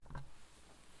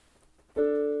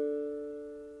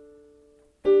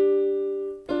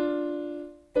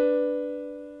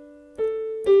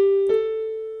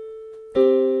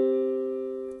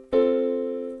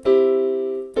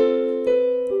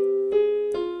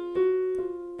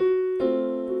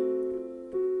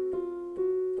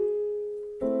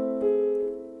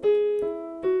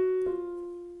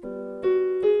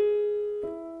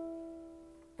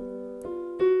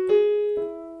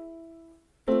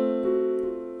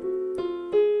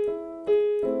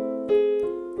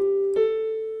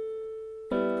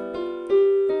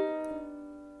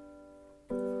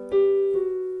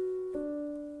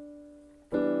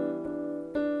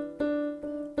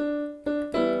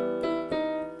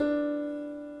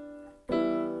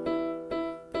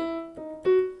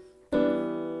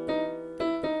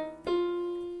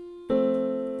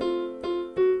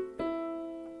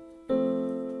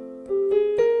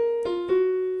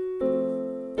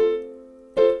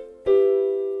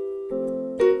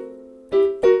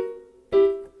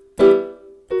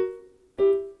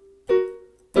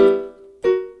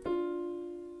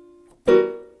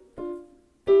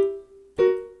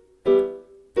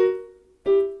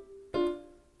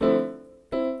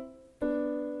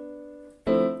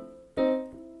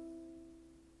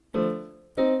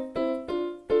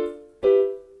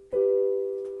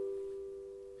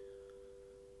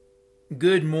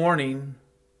Good morning,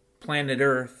 planet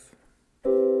Earth.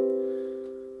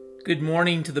 Good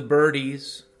morning to the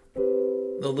birdies,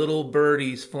 the little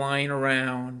birdies flying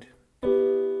around.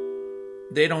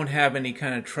 They don't have any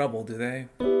kind of trouble, do they?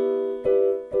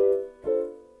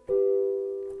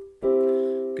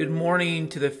 Good morning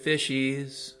to the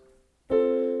fishies,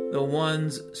 the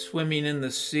ones swimming in the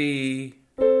sea,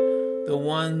 the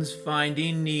ones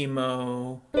finding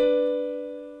Nemo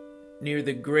near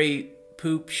the great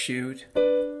poop chute.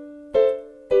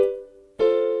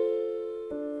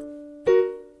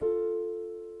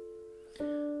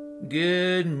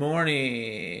 Good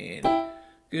morning.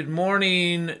 Good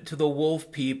morning to the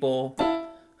wolf people,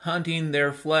 hunting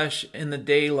their flesh in the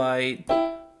daylight,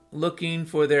 looking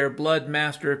for their blood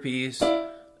masterpiece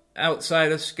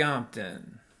outside of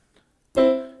Scompton.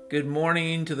 Good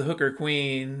morning to the hooker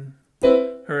queen.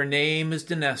 Her name is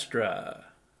Dinestra.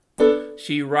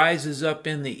 She rises up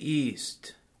in the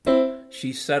east.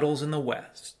 She settles in the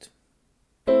west.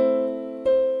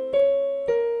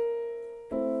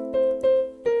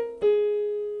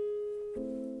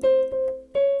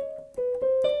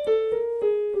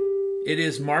 It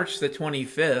is March the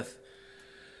 25th,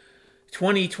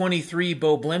 2023,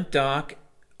 Bo Blimpdoc,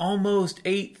 almost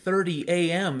 8:30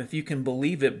 a.m., if you can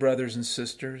believe it, brothers and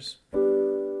sisters.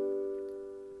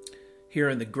 Here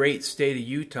in the great state of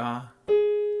Utah,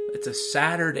 it's a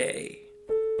Saturday.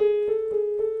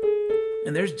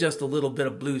 And there's just a little bit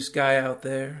of blue sky out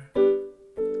there.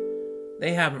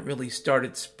 They haven't really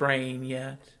started spraying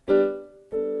yet.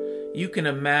 You can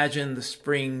imagine the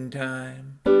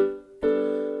springtime.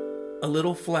 A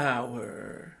little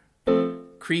flower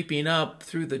creeping up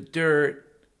through the dirt,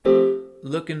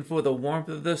 looking for the warmth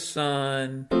of the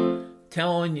sun,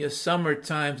 telling you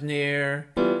summertime's near,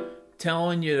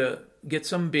 telling you to get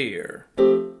some beer.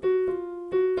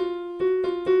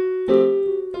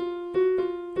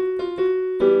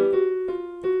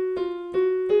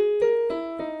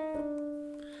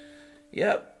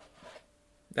 Yep,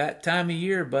 that time of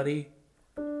year, buddy.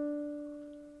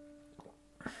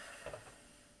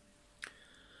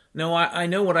 No, I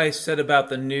know what I said about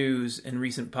the news in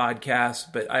recent podcasts,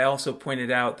 but I also pointed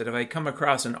out that if I come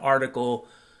across an article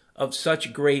of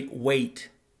such great weight,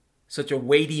 such a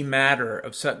weighty matter,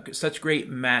 of such great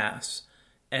mass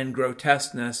and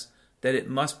grotesqueness, that it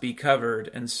must be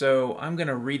covered. And so I'm going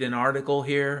to read an article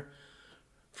here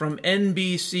from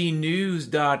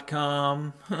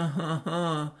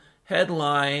NBCnews.com.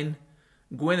 Headline,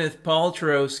 Gwyneth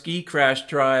Paltrow ski crash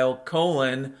trial,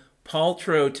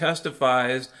 Paltrow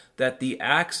testifies that the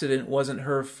accident wasn't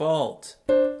her fault.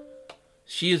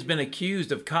 She has been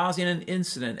accused of causing an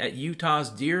incident at Utah's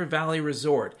Deer Valley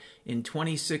Resort in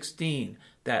 2016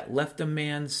 that left a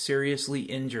man seriously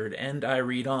injured. And I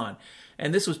read on.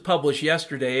 And this was published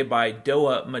yesterday by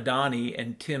Doa Madani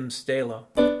and Tim Stalo.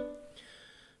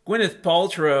 Gwyneth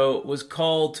Paltrow was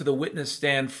called to the witness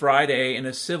stand Friday in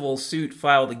a civil suit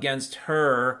filed against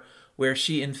her, where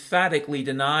she emphatically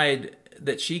denied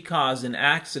that she caused an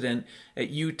accident at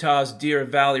Utah's Deer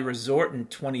Valley Resort in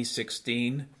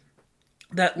 2016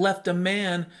 that left a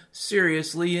man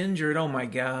seriously injured. Oh my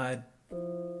God.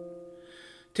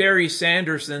 Terry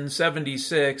Sanderson,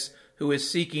 76, who is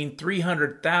seeking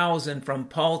 $300,000 from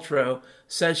Paltrow,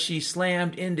 says she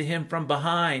slammed into him from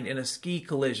behind in a ski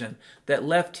collision that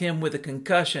left him with a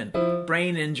concussion,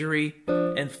 brain injury,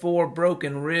 and 4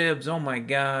 broken ribs. Oh my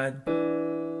God.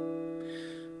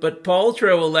 But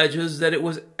Paltrow alleges that it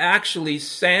was actually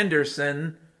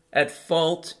Sanderson at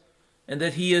fault and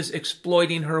that he is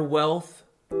exploiting her wealth.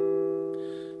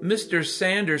 Mr.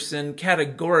 Sanderson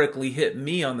categorically hit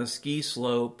me on the ski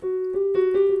slope.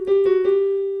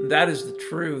 That is the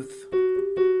truth.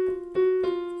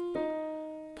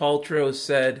 Paltrow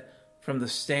said from the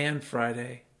stand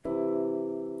Friday.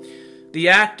 The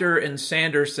actor and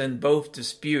Sanderson both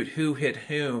dispute who hit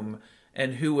whom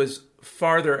and who was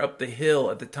farther up the hill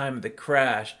at the time of the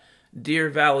crash. Deer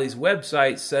Valley's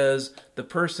website says the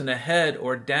person ahead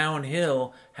or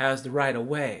downhill has the right of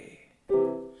way.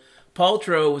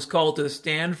 Paltrow was called to the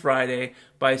stand Friday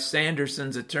by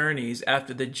Sanderson's attorneys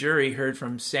after the jury heard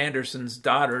from Sanderson's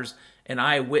daughters, an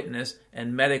eyewitness,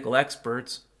 and medical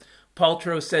experts.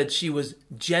 Paltrow said she was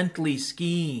gently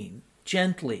skiing.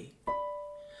 Gently.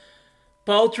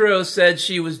 Paltrow said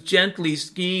she was gently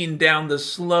skiing down the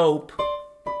slope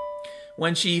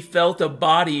when she felt a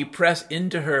body press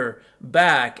into her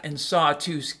back and saw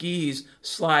 2 skis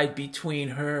slide between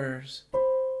hers.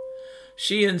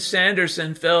 She and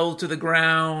Sanderson fell to the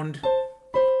ground,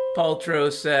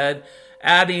 Paltrow said,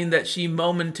 adding that she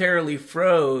momentarily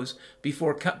froze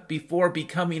before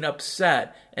becoming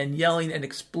upset and yelling an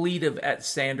expletive at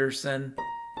Sanderson.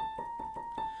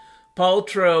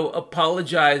 Paltrow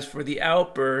apologized for the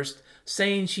outburst,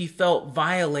 saying she felt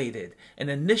violated and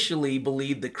initially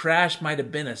believed the crash might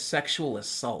have been a sexual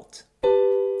assault.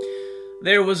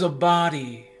 There was a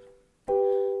body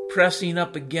pressing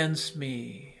up against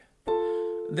me.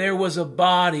 There was a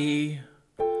body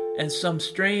and some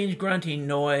strange grunting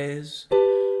noise.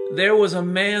 There was a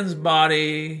man's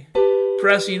body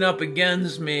pressing up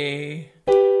against me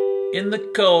in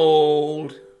the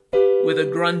cold with a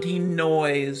grunting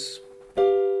noise.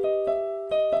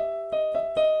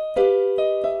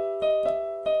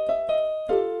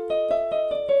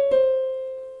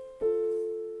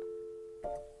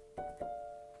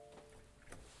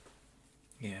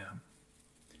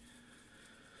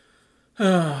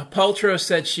 Paltrow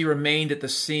said she remained at the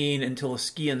scene until a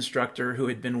ski instructor who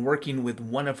had been working with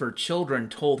one of her children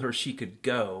told her she could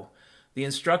go. The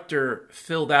instructor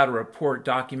filled out a report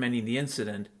documenting the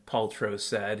incident, Paltrow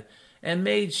said, and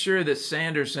made sure that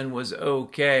Sanderson was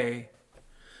okay.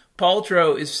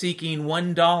 Paltrow is seeking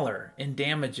 $1 in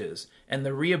damages and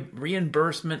the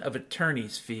reimbursement of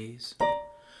attorney's fees.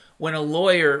 When a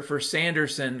lawyer for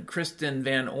Sanderson, Kristen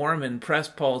Van Orman,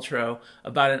 pressed Paltrow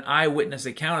about an eyewitness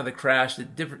account of the crash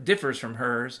that differs from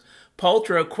hers,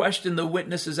 Paltrow questioned the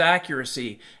witness's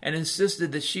accuracy and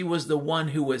insisted that she was the one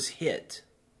who was hit.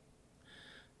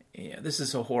 Yeah, this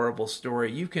is a horrible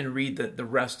story. You can read the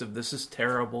rest of this. This is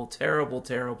terrible, terrible,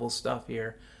 terrible stuff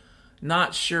here.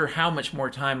 Not sure how much more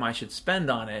time I should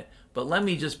spend on it, but let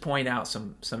me just point out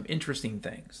some interesting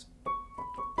things.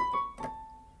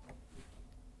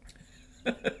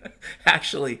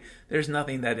 Actually, there's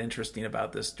nothing that interesting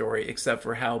about this story except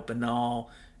for how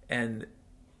banal and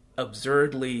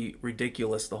absurdly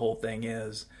ridiculous the whole thing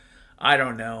is. I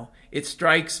don't know. It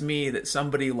strikes me that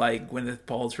somebody like Gwyneth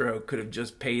Paltrow could have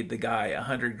just paid the guy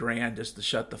 $100,000 just to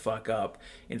shut the fuck up.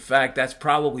 In fact, that's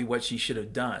probably what she should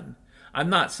have done. I'm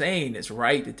not saying it's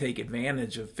right to take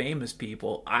advantage of famous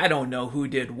people. I don't know who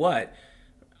did what.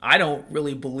 I don't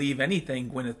really believe anything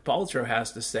Gwyneth Paltrow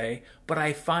has to say, but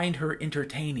I find her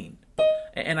entertaining.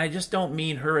 And I just don't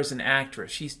mean her as an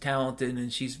actress. She's talented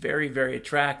and she's very, very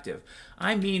attractive.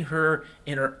 I mean her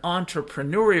in her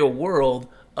entrepreneurial world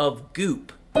of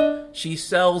goop. She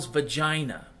sells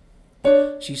vagina.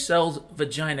 She sells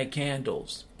vagina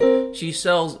candles. She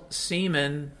sells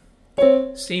semen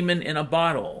in a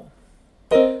bottle.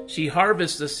 She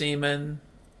harvests the semen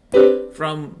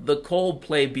from the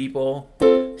Coldplay people.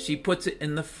 She puts it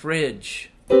in the fridge.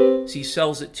 She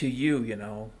sells it to you, you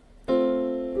know.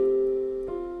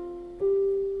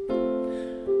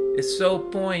 It's so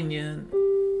poignant.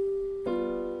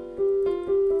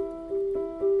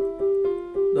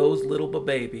 Those little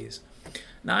babies.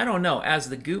 Now, I don't know. As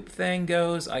the goop thing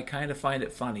goes, I kind of find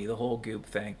it funny, the whole goop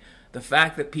thing. The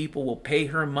fact that people will pay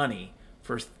her money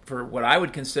for what I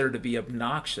would consider to be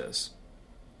obnoxious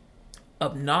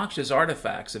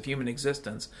artifacts of human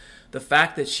existence. The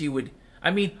fact that she would...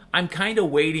 I mean, I'm kind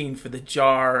of waiting for the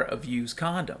jar of used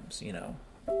condoms, you know.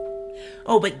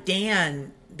 Oh, but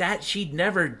Dan, that she'd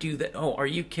never do that. Oh, are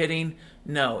you kidding?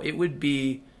 No, it would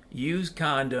be used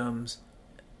condoms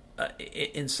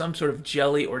in some sort of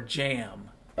jelly or jam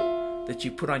that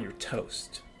you put on your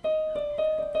toast.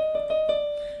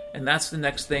 And that's the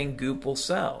next thing Goop will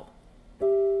sell.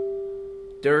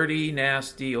 Dirty,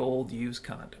 nasty, old used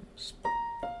condoms.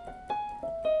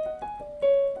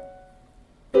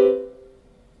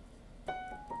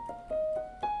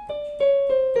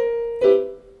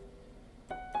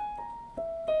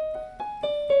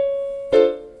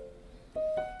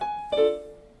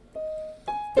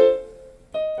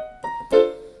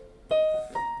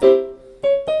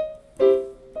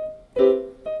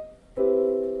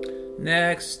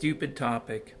 Next stupid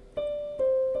topic.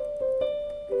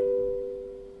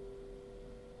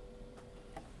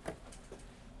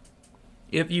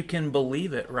 If you can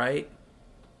believe it, right?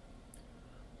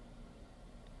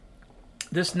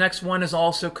 This next one is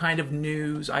also kind of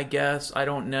news, I guess. I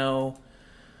don't know.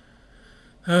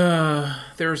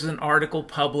 There's an article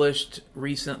published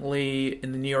recently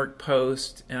in the New York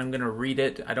Post, and I'm going to read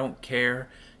it. I don't care.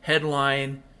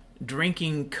 Headline,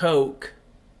 Drinking Coke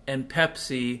and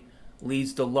Pepsi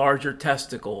leads to larger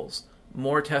testicles.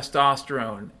 More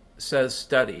testosterone, says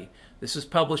study. This was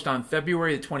published on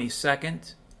February the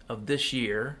 22nd of this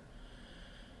year.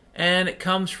 And it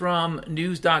comes from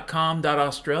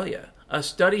news.com.australia. A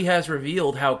study has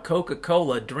revealed how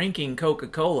Coca-Cola, drinking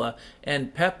Coca-Cola,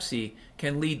 and Pepsi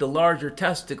can lead to larger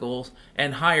testicles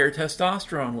and higher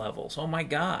testosterone levels. Oh my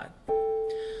God.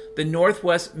 The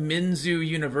Northwest Minzu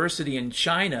University in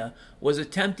China was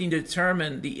attempting to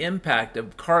determine the impact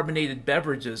of carbonated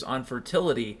beverages on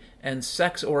fertility and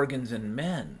sex organs in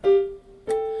men.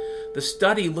 The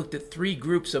study looked at 3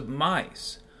 groups of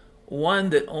mice. One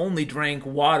that only drank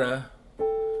water,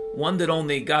 one that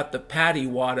only got the patty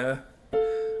water,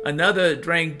 another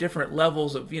drank different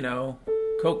levels of,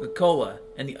 Coca-Cola,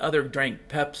 and the other drank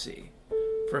Pepsi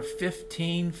for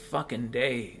 15 fucking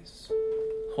days.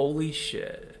 Holy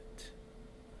shit.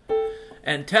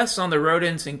 And tests on the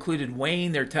rodents included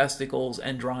weighing their testicles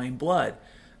and drawing blood.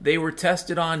 They were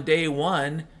tested on day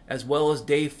 1 as well as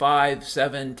day 5,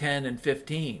 7, 10, and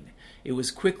 15. It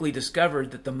was quickly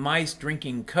discovered that the mice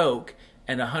drinking Coke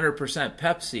and 100%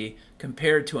 Pepsi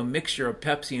compared to a mixture of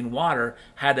Pepsi and water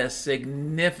had a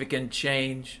significant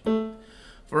change.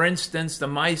 For instance, the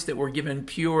mice that were given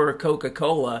pure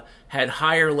Coca-Cola had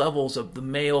higher levels of the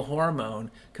male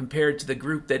hormone compared to the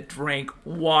group that drank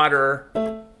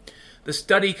water. The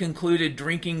study concluded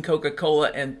drinking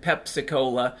Coca-Cola and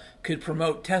Pepsi-Cola could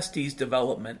promote testes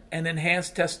development and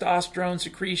enhance testosterone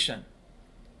secretion.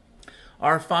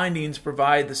 Our findings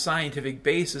provide the scientific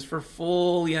basis for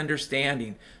fully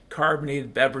understanding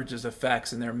carbonated beverages'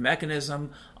 effects and their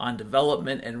mechanism on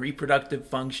development and reproductive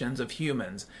functions of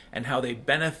humans and how they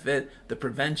benefit the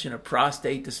prevention of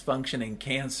prostate dysfunction and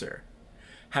cancer.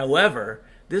 However,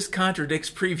 this contradicts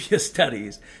previous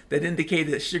studies that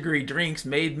indicated that sugary drinks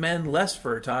made men less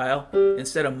fertile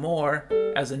instead of more,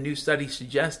 as a new study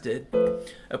suggested.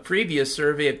 A previous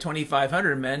survey of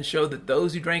 2,500 men showed that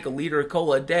those who drank a liter of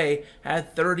cola a day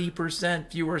had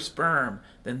 30% fewer sperm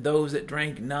than those that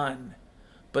drank none.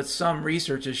 But some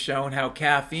research has shown how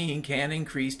caffeine can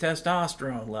increase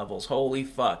testosterone levels. Holy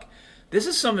fuck. This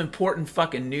is some important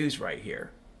fucking news right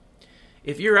here.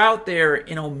 If you're out there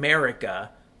in America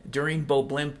during Bo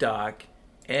Blimp Doc,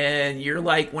 and you're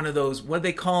like one of those, what do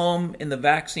they call them in the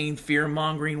vaccine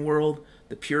fear-mongering world?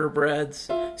 The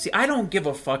purebreds. See, I don't give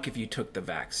a fuck if you took the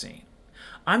vaccine.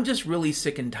 I'm just really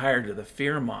sick and tired of the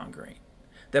fear-mongering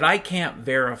that I can't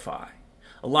verify.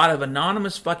 A lot of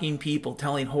anonymous fucking people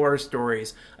telling horror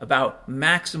stories about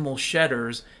maximal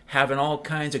shedders having all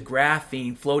kinds of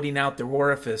graphene floating out their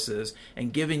orifices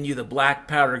and giving you the black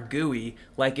powder gooey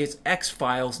like it's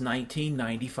X-Files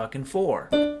 1994.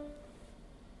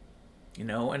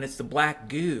 And it's the black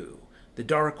goo, the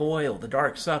dark oil, the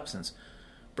dark substance.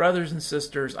 Brothers and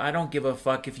sisters, I don't give a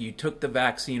fuck if you took the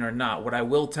vaccine or not. What I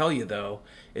will tell you, though,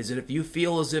 is that if you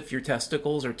feel as if your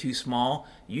testicles are too small,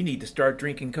 you need to start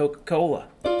drinking Coca-Cola.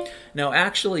 Now,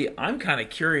 actually, I'm kind of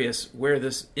curious where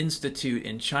this institute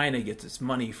in China gets its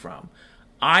money from.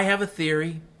 I have a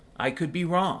theory. I could be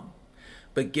wrong.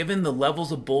 But given the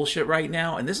levels of bullshit right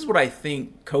now, and this is what I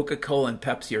think Coca-Cola and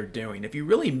Pepsi are doing, if you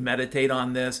really meditate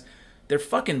on this, they're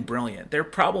fucking brilliant. They're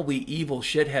probably evil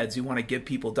shitheads who want to give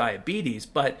people diabetes,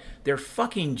 but they're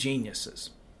fucking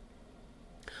geniuses.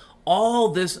 All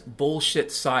this bullshit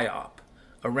psyop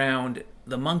around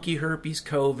the monkey herpes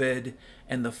COVID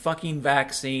and the fucking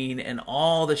vaccine and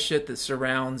all the shit that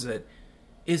surrounds it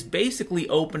is basically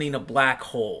opening a black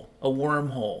hole, a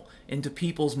wormhole, into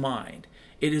people's mind.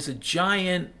 It is a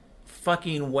giant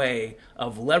fucking way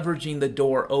of leveraging the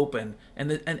door open, and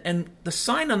the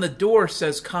sign on the door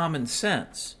says common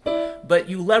sense, but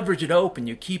you leverage it open,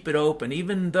 you keep it open,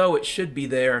 even though it should be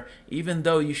there, even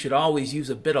though you should always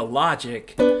use a bit of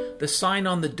logic. The sign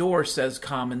on the door says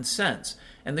common sense,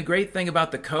 and the great thing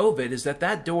about the COVID is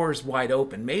that door is wide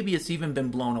open. Maybe it's even been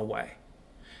blown away,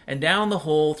 and down the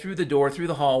hole, through the door, through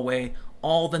the hallway,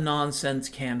 all the nonsense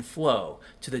can flow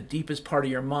to the deepest part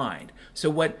of your mind. So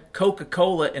what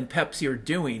Coca-Cola and Pepsi are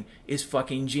doing is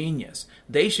fucking genius.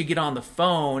 They should get on the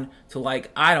phone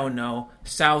to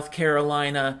South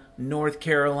Carolina, North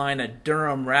Carolina,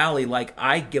 Durham rally like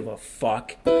I give a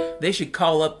fuck. They should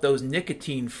call up those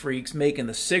nicotine freaks making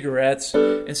the cigarettes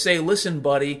and say, listen,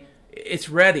 buddy, it's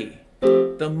ready.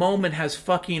 The moment has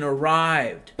fucking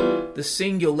arrived. The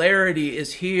singularity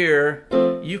is here.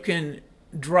 You can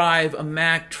drive a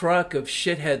Mack truck of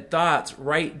shithead thoughts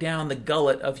right down the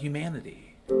gullet of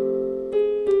humanity.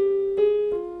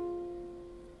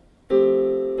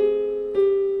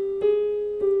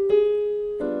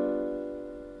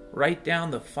 Right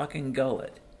down the fucking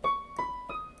gullet.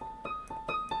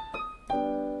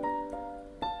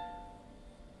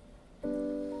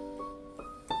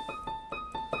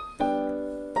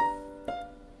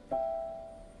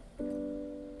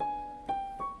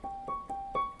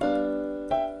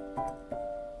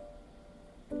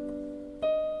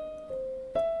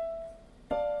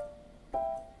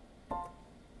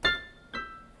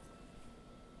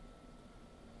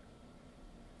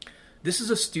 This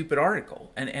is a stupid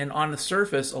article, and on the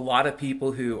surface, a lot of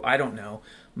people who, I don't know,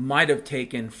 might have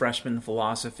taken freshman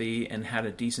philosophy and had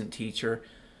a decent teacher,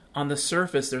 on the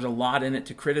surface, there's a lot in it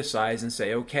to criticize and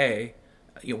say, okay,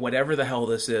 whatever the hell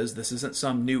this isn't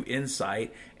some new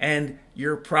insight, and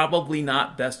you're probably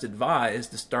not best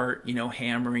advised to start,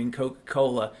 hammering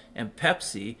Coca-Cola and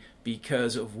Pepsi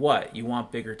because of what? You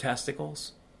want bigger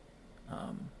testicles?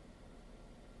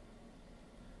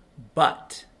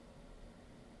 But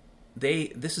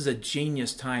this is a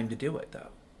genius time to do it, though.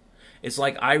 It's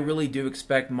like I really do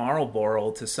expect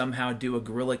Marlboro to somehow do a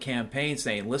guerrilla campaign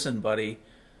saying, listen, buddy,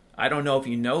 I don't know if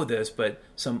you know this, but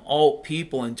some alt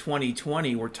people in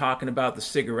 2020 were talking about the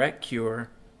cigarette cure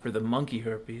for the monkey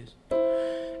herpes.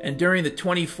 And during the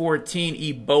 2014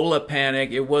 Ebola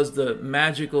panic, it was the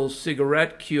magical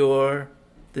cigarette cure,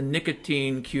 the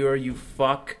nicotine cure, you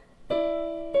fuck.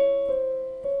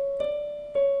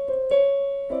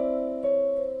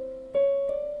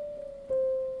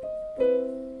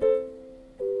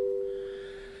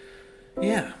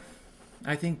 Yeah,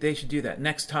 I think they should do that.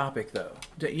 Next topic, though.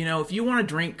 If you want to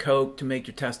drink Coke to make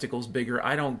your testicles bigger,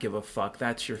 I don't give a fuck.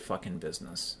 That's your fucking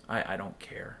business. I don't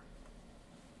care.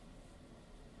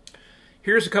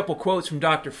 Here's a couple quotes from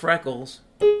Dr. Freckles.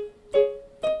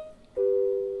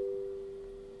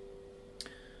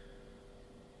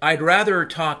 I'd rather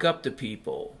talk up to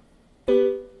people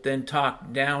than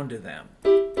talk down to them.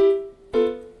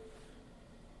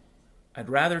 I'd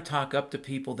rather talk up to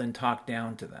people than talk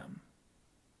down to them.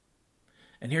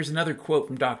 And here's another quote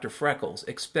from Dr. Freckles.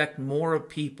 Expect more of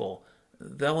people.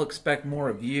 They'll expect more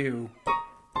of you.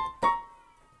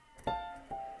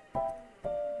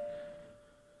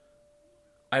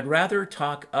 I'd rather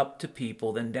talk up to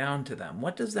people than down to them.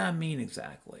 What does that mean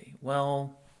exactly?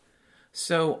 Well,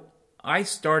 so I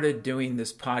started doing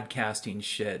this podcasting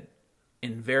shit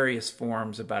in various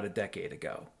forms about a decade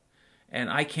ago. And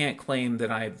I can't claim that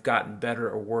I've gotten better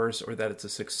or worse or that it's a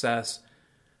success.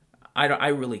 I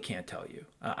really can't tell you.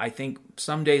 I think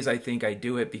some days I think I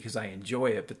do it because I enjoy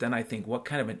it, but then I think, what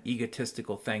kind of an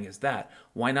egotistical thing is that?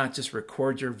 Why not just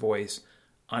record your voice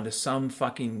onto some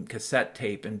fucking cassette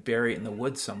tape and bury it in the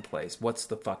woods someplace? What's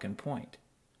the fucking point?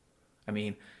 I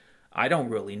mean, I don't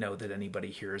really know that anybody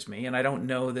hears me, and I don't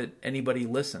know that anybody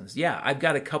listens. Yeah, I've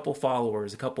got a couple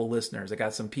followers, a couple listeners. I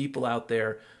got some people out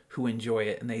there who enjoy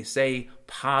it, and they say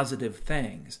positive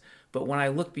things. But when I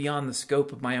look beyond the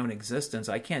scope of my own existence,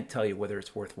 I can't tell you whether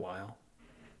it's worthwhile.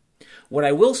 What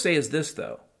I will say is this,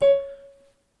 though.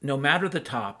 No matter the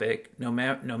topic, no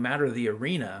matter the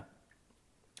arena,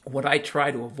 what I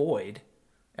try to avoid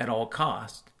at all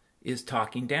costs is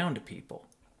talking down to people,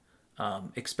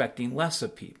 expecting less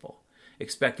of people,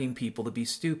 expecting people to be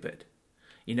stupid.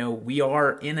 We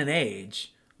are in an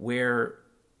age where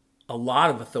a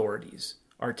lot of authorities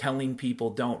are telling people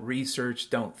don't research,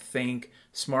 don't think,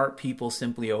 smart people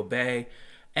simply obey.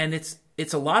 And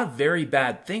it's a lot of very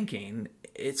bad thinking.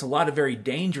 It's a lot of very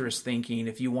dangerous thinking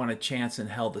if you want a chance in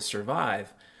hell to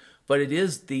survive. But it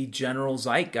is the general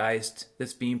zeitgeist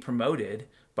that's being promoted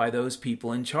by those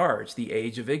people in charge, the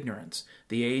age of ignorance,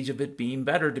 the age of it being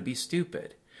better to be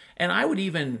stupid. And I would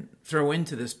even throw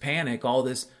into this panic all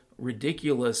this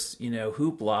ridiculous,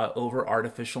 hoopla over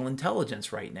artificial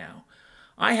intelligence right now.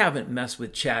 I haven't messed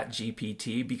with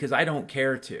ChatGPT because I don't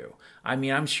care to. I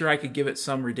mean, I'm sure I could give it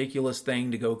some ridiculous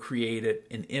thing to go create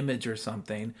an image or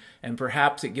something, and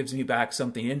perhaps it gives me back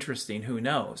something interesting, who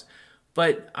knows.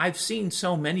 But I've seen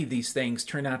so many of these things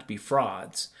turn out to be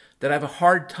frauds that I have a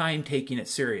hard time taking it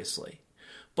seriously.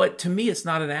 But to me, it's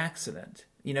not an accident.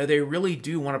 They really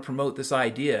do want to promote this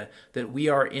idea that we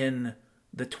are in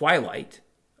the twilight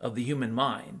of the human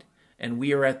mind, and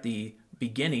we are at the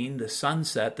beginning, the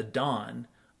sunset, the dawn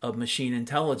of machine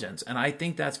intelligence. And I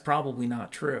think that's probably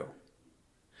not true.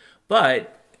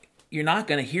 But you're not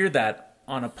going to hear that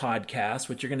on a podcast.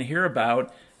 What you're going to hear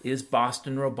about is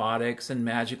Boston Robotics and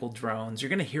magical drones. You're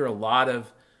going to hear a lot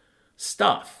of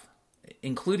stuff,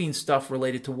 including stuff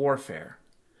related to warfare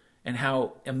and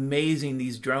how amazing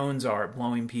these drones are at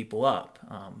blowing people up.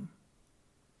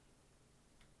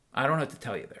 I don't know what to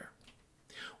tell you there.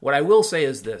 What I will say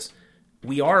is this.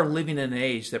 We are living in an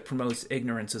age that promotes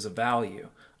ignorance as a value.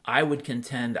 I would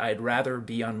contend I'd rather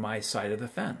be on my side of the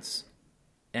fence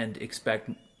and expect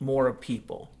more of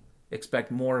people,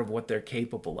 expect more of what they're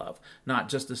capable of, not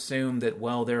just assume that,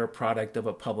 they're a product of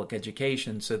a public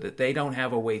education so that they don't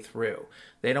have a way through.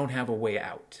 They don't have a way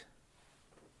out.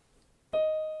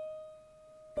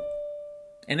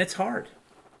 And it's hard.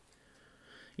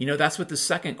 That's what the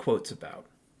second quote's about.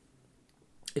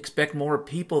 Expect more of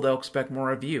people, they'll expect more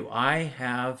of you. I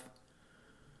have,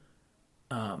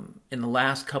 in the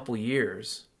last couple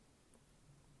years,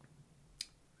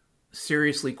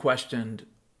 seriously questioned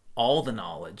all the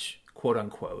knowledge, quote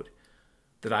unquote,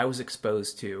 that I was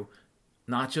exposed to,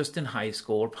 not just in high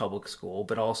school or public school,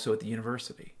 but also at the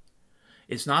university.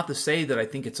 It's not to say that I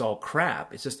think it's all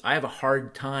crap. It's just I have a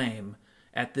hard time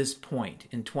at this point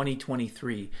in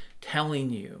 2023 telling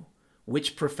you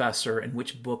which professor and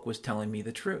which book was telling me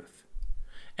the truth.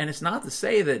 And it's not to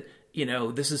say that,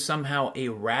 this is somehow a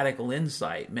radical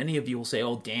insight. Many of you will say,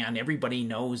 oh, Dan, everybody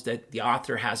knows that the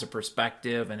author has a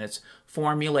perspective and it's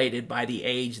formulated by the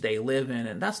age they live in.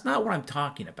 And that's not what I'm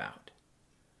talking about.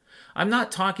 I'm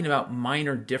not talking about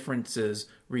minor differences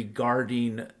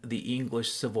regarding the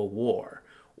English Civil War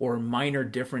or minor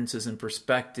differences in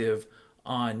perspective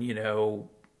on,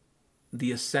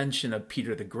 the ascension of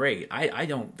Peter the Great.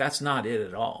 That's not it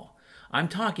at all. I'm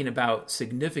talking about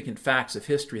significant facts of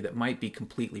history that might be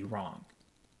completely wrong.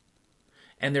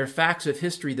 And they're facts of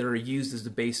history that are used as the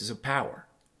basis of power,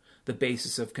 the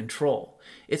basis of control.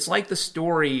 It's like the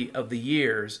story of the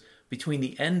years between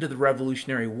the end of the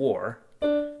Revolutionary War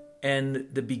and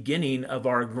the beginning of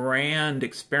our grand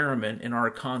experiment in our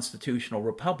constitutional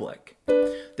republic.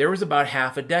 There was about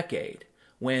half a decade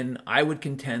when I would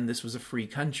contend this was a free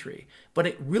country, but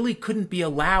it really couldn't be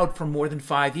allowed for more than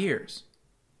 5 years.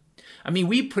 I mean,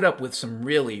 we put up with some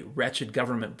really wretched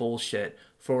government bullshit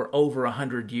for over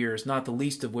 100 years, not the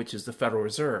least of which is the Federal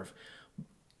Reserve.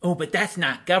 Oh, but that's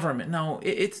not government. No,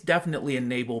 it's definitely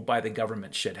enabled by the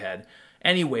government, shithead.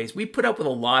 Anyways, we put up with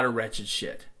a lot of wretched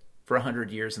shit for 100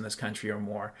 years in this country or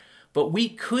more, but we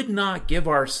could not give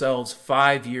ourselves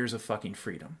 5 years of fucking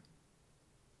freedom.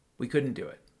 We couldn't do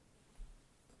it.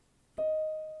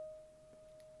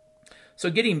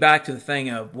 So getting back to the thing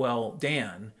of, well,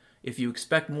 Dan, if you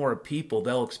expect more of people,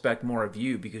 they'll expect more of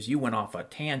you because you went off a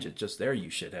tangent just there, you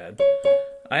shithead.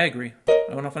 I agree.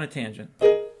 I went off on a tangent.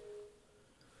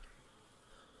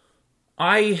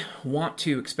 I want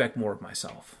to expect more of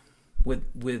myself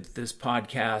with this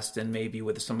podcast and maybe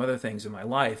with some other things in my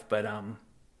life, but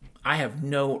I have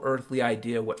no earthly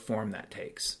idea what form that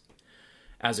takes.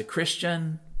 As a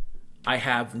Christian, I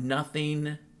have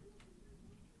nothing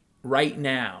right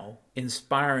now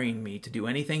inspiring me to do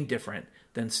anything different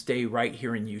than stay right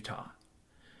here in Utah.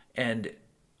 And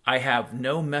I have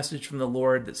no message from the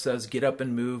Lord that says, get up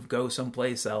and move, go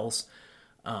someplace else.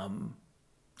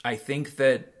 I think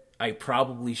that I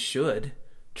probably should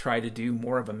try to do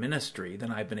more of a ministry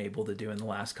than I've been able to do in the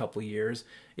last couple of years,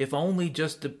 if only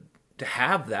just to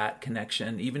have that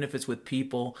connection, even if it's with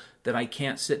people that I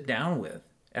can't sit down with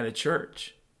at a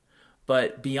church.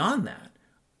 But beyond that,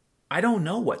 I don't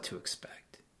know what to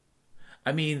expect.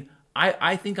 I mean,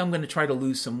 I think I'm going to try to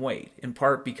lose some weight, in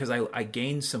part because I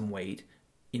gained some weight,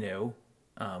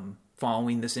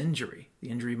 following this injury, the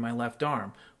injury of my left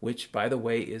arm, which, by the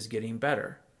way, is getting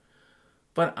better.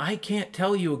 But I can't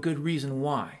tell you a good reason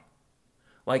why.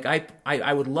 Like,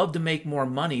 I would love to make more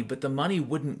money, but the money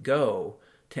wouldn't go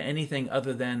to anything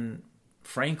other than,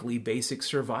 frankly, basic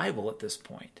survival at this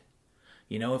point.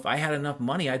 If I had enough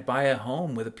money, I'd buy a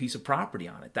home with a piece of property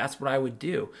on it. That's what I would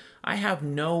do. I have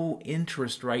no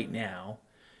interest right now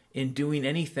in doing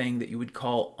anything that you would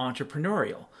call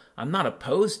entrepreneurial. I'm not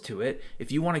opposed to it.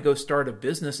 If you want to go start a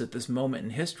business at this moment in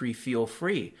history, feel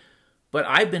free. But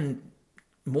I've been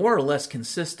more or less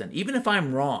consistent. Even if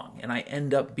I'm wrong and I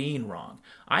end up being wrong,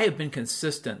 I have been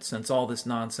consistent since all this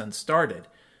nonsense started.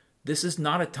 This is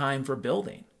not a time for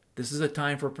building. This is a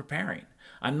time for preparing.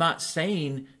 I'm not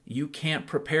saying you can't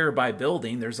prepare by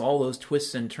building. There's all those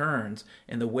twists and turns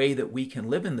in the way that we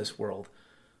can live in this world.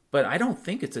 But I don't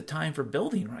think it's a time for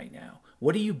building right now.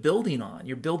 What are you building on?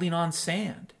 You're building on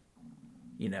sand.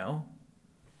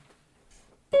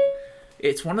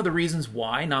 It's one of the reasons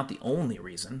why, not the only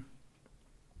reason,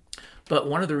 but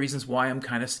one of the reasons why I'm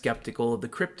kind of skeptical of the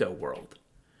crypto world.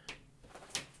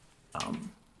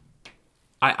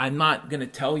 I'm not going to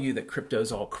tell you that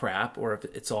crypto's all crap or if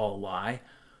it's all a lie,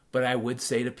 but I would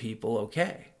say to people,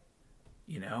 okay,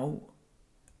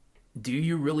 do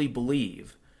you really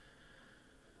believe,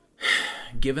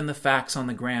 given the facts on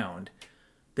the ground,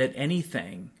 that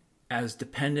anything as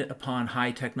dependent upon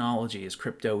high technology as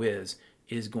crypto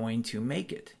is going to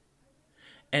make it?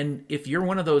 And if you're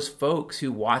one of those folks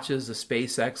who watches the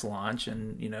SpaceX launch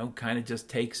and, kind of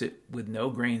just takes it with no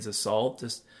grains of salt,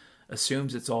 just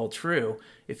assumes it's all true.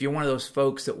 If you're one of those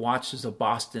folks that watches a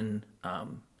Boston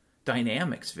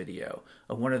Dynamics video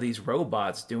of one of these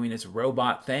robots doing its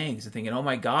robot things and thinking, oh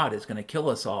my God, it's going to kill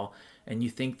us all, and you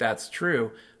think that's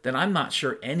true, then I'm not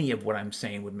sure any of what I'm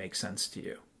saying would make sense to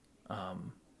you.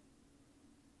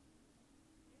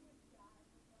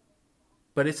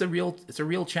 But it's a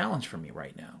real challenge for me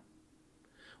right now.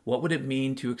 What would it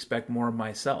mean to expect more of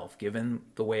myself, given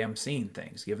the way I'm seeing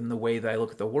things, given the way that I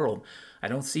look at the world? I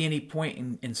don't see any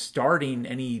point in starting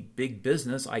any big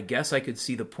business. I guess I could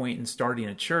see the point in starting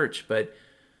a church, but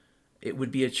it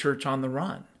would be a church on the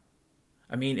run.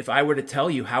 I mean, if I were to tell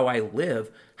you how I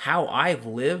live, how I've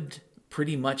lived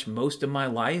pretty much most of my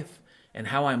life, and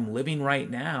how I'm living right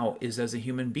now is as a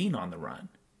human being on the run.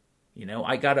 You know,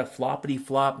 I got a floppity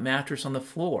flop mattress on the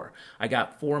floor. I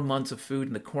got 4 months of food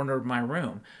in the corner of my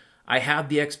room. I have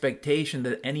the expectation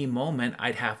that at any moment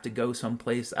I'd have to go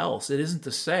someplace else. It isn't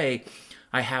to say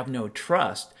I have no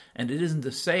trust, and it isn't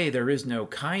to say there is no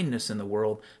kindness in the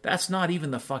world. That's not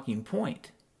even the fucking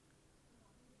point.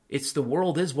 It's the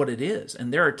world is what it is.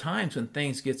 And there are times when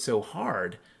things get so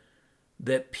hard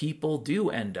that people do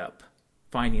end up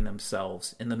finding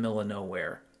themselves in the middle of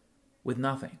nowhere with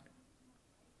nothing.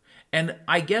 And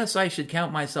I guess I should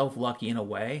count myself lucky in a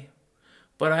way.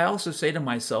 But I also say to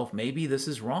myself, maybe this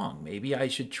is wrong. Maybe I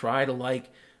should try to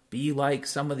be like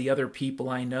some of the other people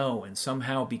I know and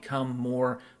somehow become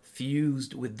more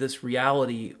fused with this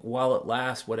reality while it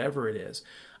lasts, whatever it is.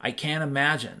 I can't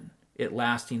imagine it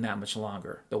lasting that much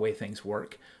longer, the way things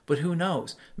work. But who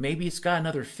knows? Maybe it's got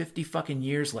another 50 fucking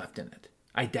years left in it.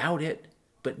 I doubt it,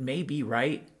 but maybe,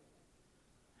 right?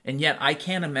 And yet I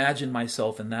can't imagine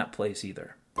myself in that place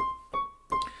either.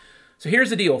 So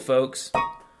here's the deal, folks.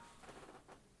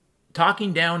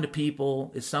 Talking down to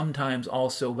people is sometimes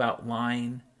also about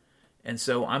lying. And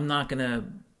so I'm not going to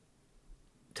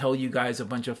tell you guys a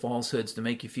bunch of falsehoods to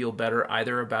make you feel better,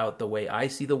 either about the way I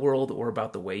see the world or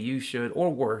about the way you should, or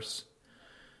worse.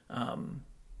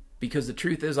 Because the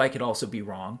truth is I could also be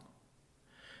wrong.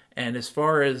 And as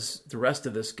far as the rest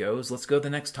of this goes, let's go to the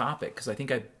next topic, because I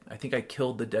think I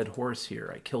killed the dead horse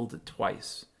here. I killed it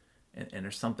twice. And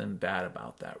there's something bad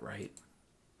about that, right?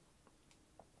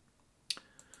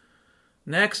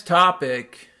 Next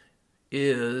topic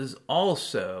is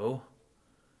also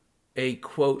a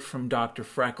quote from Dr.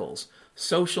 Freckles.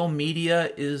 Social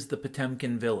media is the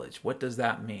Potemkin village. What does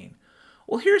that mean?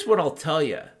 Well, here's what I'll tell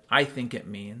you. I think it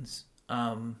means.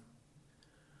 And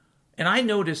I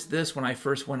noticed this when I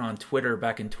first went on Twitter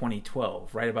back in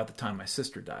 2012, right about the time my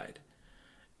sister died.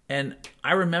 And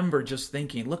I remember just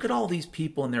thinking, look at all these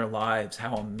people in their lives,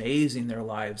 how amazing their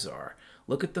lives are.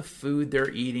 Look at the food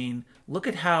they're eating. Look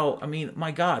at how,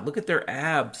 my God, look at their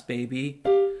abs, baby.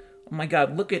 Oh my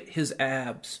God, look at his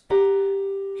abs.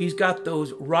 He's got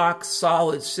those rock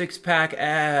solid 6-pack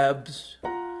abs.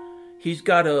 He's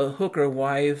got a hooker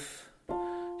wife.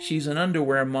 She's an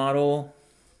underwear model.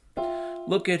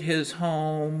 Look at his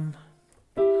home.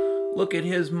 Look at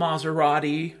his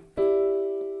Maserati.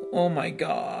 Oh my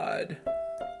God.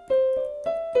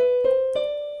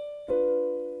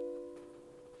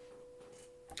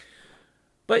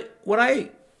 But what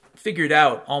I figured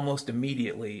out almost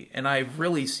immediately, and I've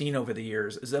really seen over the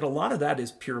years, is that a lot of that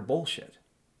is pure bullshit.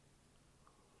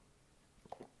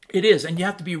 It is, and you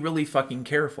have to be really fucking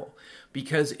careful,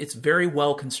 because it's very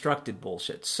well constructed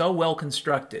bullshit. So well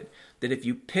constructed that if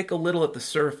you pick a little at the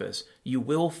surface, you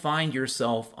will find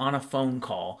yourself on a phone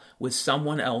call with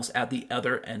someone else at the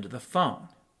other end of the phone.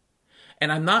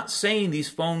 And I'm not saying these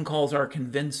phone calls are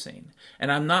convincing,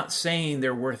 and I'm not saying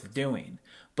they're worth doing.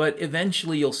 But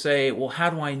eventually you'll say, well, how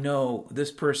do I know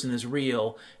this person is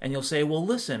real? And you'll say, well,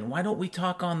 listen, why don't we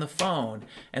talk on the phone?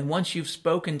 And once you've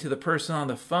spoken to the person on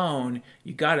the phone,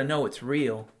 you got to know it's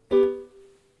real.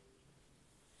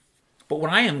 But what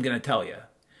I am going to tell you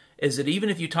is that even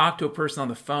if you talk to a person on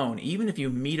the phone, even if you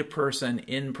meet a person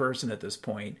in person at this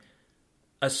point,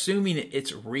 assuming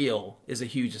it's real is a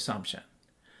huge assumption.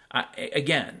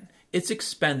 Again, it's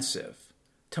expensive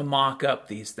to mock up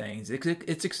these things.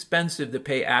 It's expensive to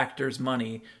pay actors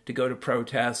money to go to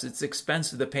protests. It's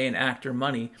expensive to pay an actor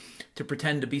money to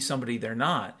pretend to be somebody they're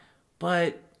not.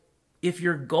 But if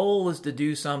your goal is to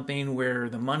do something where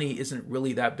the money isn't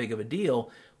really that big of a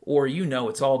deal, or you know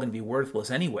it's all going to be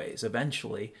worthless anyways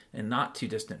eventually in not too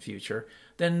distant future,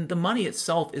 then the money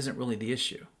itself isn't really the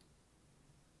issue.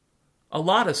 A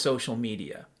lot of social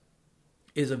media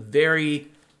is a very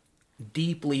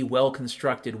deeply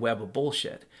well-constructed web of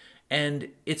bullshit. And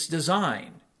it's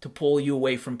designed to pull you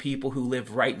away from people who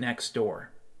live right next door.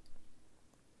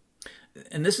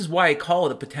 And this is why I call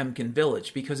it a Potemkin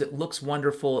village, because it looks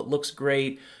wonderful, it looks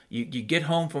great. You get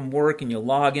home from work and you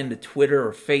log into Twitter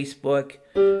or Facebook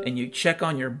and you check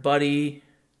on your buddy.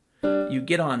 You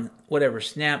get on whatever,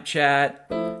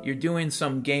 Snapchat. You're doing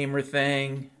some gamer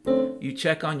thing. You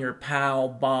check on your pal,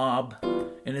 Bob.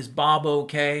 And is Bob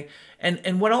okay?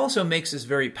 And what also makes this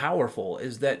very powerful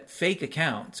is that fake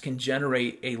accounts can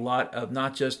generate a lot of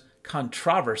not just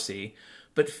controversy,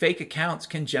 but fake accounts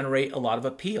can generate a lot of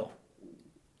appeal.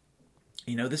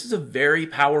 You know, this is a very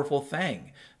powerful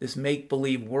thing, this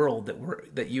make-believe world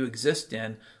that you exist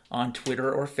in on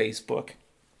Twitter or Facebook,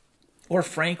 or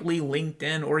frankly,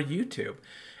 LinkedIn or YouTube.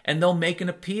 And they'll make an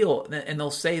appeal, and they'll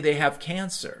say they have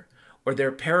cancer, or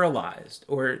they're paralyzed,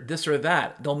 or this or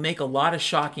that. They'll make a lot of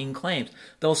shocking claims.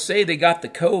 They'll say they got the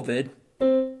COVID.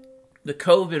 The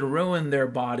COVID ruined their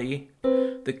body.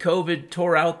 The COVID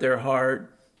tore out their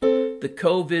heart. The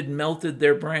COVID melted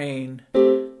their brain.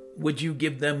 Would you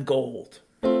give them gold?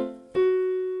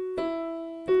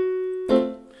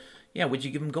 Yeah, would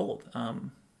you give them gold?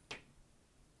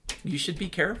 You should be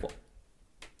careful.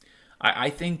 I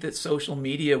think that social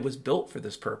media was built for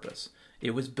this purpose.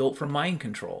 It was built for mind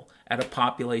control at a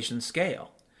population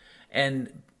scale.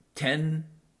 And 10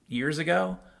 years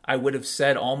ago, I would have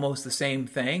said almost the same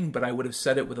thing, but I would have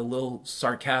said it with a little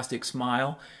sarcastic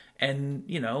smile. And,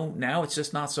 now it's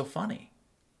just not so funny.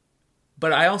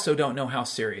 But I also don't know how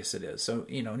serious it is. So,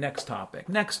 next topic.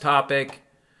 Next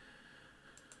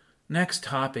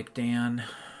topic, Dan.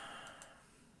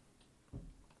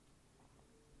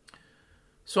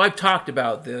 So I've talked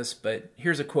about this, but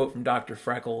here's a quote from Dr.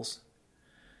 Freckles.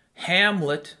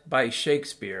 Hamlet by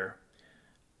Shakespeare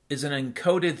is an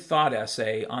encoded thought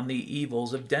essay on the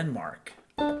evils of Denmark.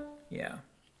 Yeah.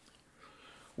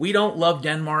 We don't love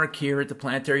Denmark here at the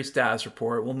Planetary Status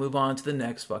Report. We'll move on to the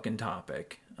next fucking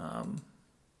topic.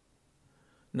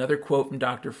 Another quote from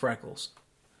Dr. Freckles.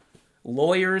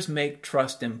 Lawyers make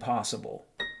trust impossible.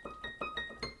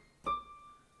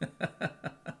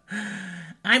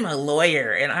 I'm a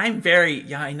lawyer, and I'm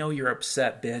I know you're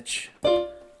upset, bitch.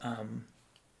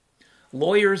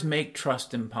 Lawyers make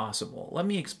trust impossible. Let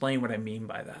me explain what I mean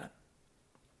by that.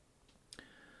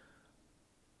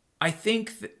 I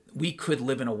think that we could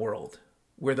live in a world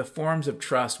where the forms of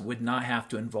trust would not have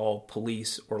to involve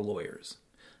police or lawyers.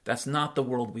 That's not the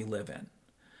world we live in.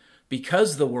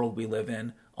 Because the world we live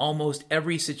in, almost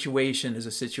every situation is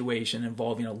a situation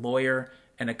involving a lawyer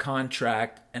and a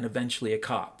contract and eventually a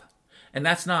cop. And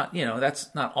that's not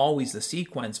always the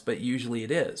sequence, but usually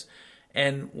it is.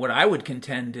 And what I would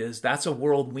contend is that's a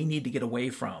world we need to get away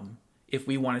from if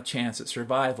we want a chance at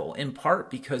survival, in part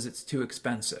because it's too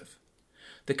expensive.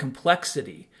 The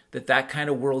complexity that kind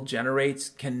of world generates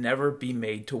can never be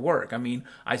made to work. I mean,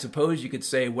 I suppose you could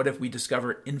say, what if we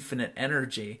discover infinite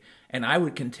energy? And I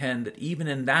would contend that even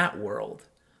in that world,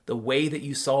 the way that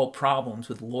you solve problems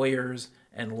with lawyers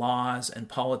and laws and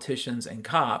politicians and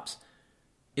cops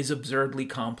is absurdly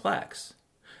complex.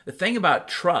 The thing about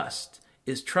trust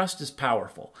is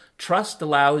powerful. Trust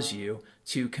allows you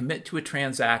to commit to a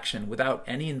transaction without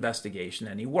any investigation,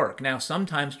 any work. Now,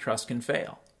 sometimes trust can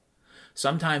fail.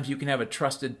 Sometimes you can have a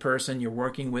trusted person you're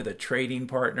working with, a trading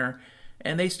partner,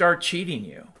 and they start cheating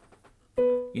you.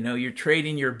 You're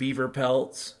trading your beaver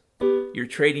pelts. You're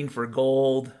trading for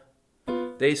gold.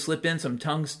 They slip in some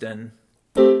tungsten.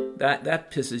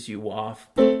 That pisses you off.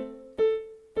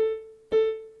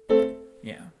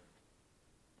 Yeah.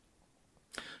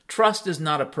 Trust is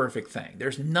not a perfect thing.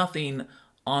 There's nothing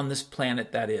on this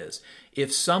planet that is.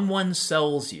 If someone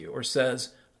sells you or says,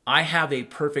 I have a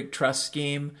perfect trust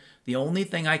scheme, the only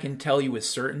thing I can tell you with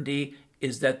certainty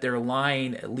is that they're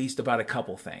lying at least about a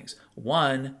couple things.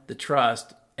 One, the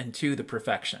trust, and two, the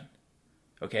perfection.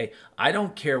 Okay? I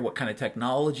don't care what kind of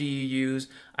technology you use.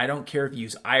 I don't care if you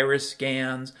use iris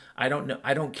scans. I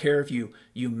don't care if you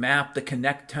map the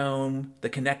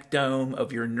connectome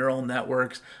of your neural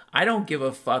networks. I don't give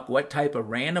a fuck what type of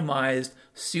randomized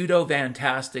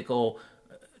pseudo-fantastical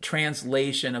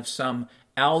translation of some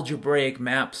algebraic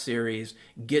map series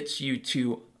gets you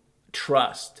to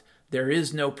trust. There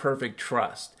is no perfect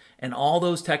trust. And all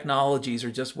those technologies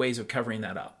are just ways of covering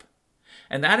that up.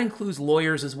 And that includes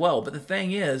lawyers as well. But the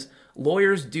thing is,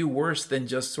 lawyers do worse than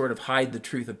just sort of hide the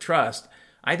truth of trust.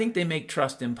 I think they make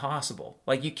trust impossible.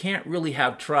 Like, you can't really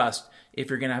have trust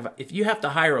if you have to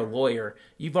hire a lawyer,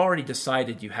 you've already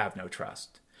decided you have no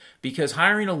trust. Because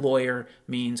hiring a lawyer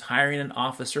means hiring an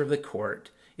officer of the court.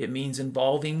 It means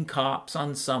involving cops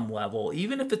on some level.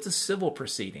 Even if it's a civil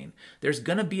proceeding, there's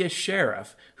going to be a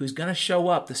sheriff who's going to show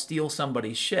up to steal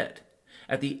somebody's shit.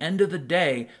 At the end of the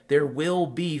day, there will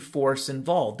be force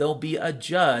involved. There'll be a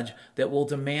judge that will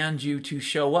demand you to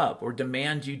show up or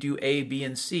demand you do A, B,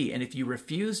 and C. And if you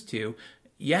refuse to,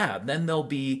 then there'll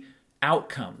be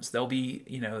outcomes. There'll be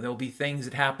things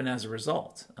that happen as a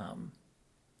result.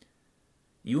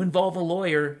 You involve a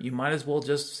lawyer, you might as well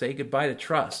just say goodbye to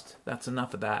trust. That's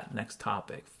enough of that. Next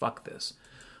topic. Fuck this.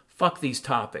 Fuck these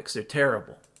topics. They're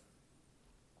terrible.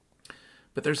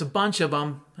 But there's a bunch of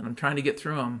them, and I'm trying to get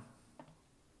through them.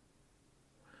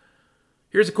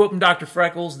 Here's a quote from Dr.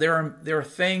 Freckles. There are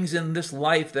things in this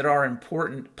life that are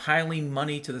important. Piling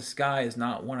money to the sky is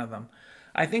not one of them.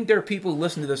 I think there are people who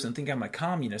listen to this and think I'm a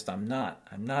communist. I'm not.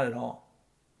 I'm not at all.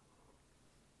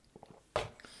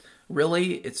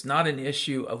 Really, it's not an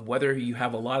issue of whether you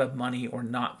have a lot of money or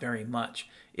not very much.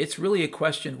 It's really a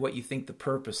question of what you think the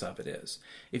purpose of it is.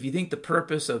 If you think the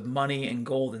purpose of money and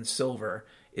gold and silver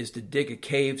is to dig a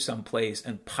cave someplace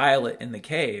and pile it in the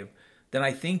cave, then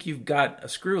I think you've got a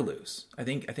screw loose. I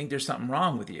think there's something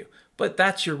wrong with you. But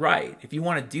that's your right. If you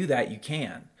want to do that, you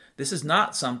can. This is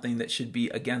not something that should be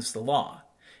against the law.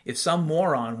 If some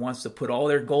moron wants to put all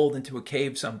their gold into a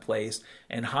cave someplace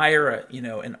and hire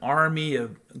an army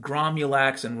of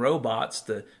Gromulax and robots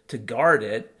to guard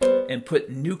it and put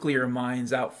nuclear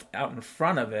mines out in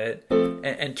front of it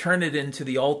and turn it into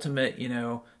the ultimate,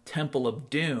 temple of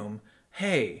doom,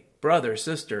 hey, brother,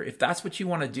 sister, if that's what you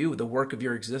want to do with the work of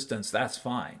your existence, that's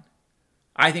fine.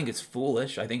 I think it's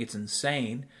foolish. I think it's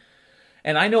insane.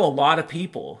 And I know a lot of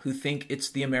people who think it's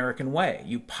the American way.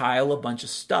 You pile a bunch of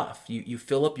stuff. You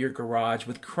fill up your garage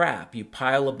with crap. You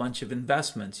pile a bunch of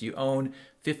investments. You own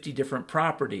 50 different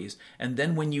properties. And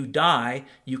then when you die,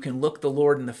 you can look the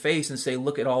Lord in the face and say,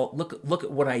 look at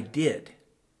what I did.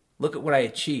 Look at what I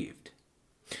achieved.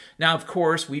 Now, of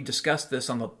course, we discussed this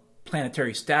on the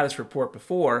Planetary Status Report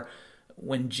before.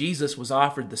 When Jesus was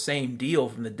offered the same deal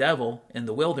from the devil in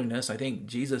the wilderness, I think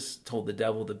Jesus told the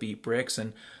devil to beat bricks,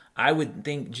 and I would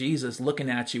think Jesus, looking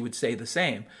at you, would say the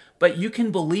same. But you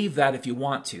can believe that if you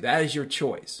want to. That is your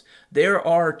choice. There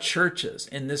are churches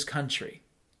in this country.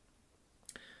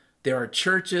 There are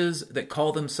churches that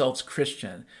call themselves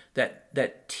Christian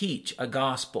that teach a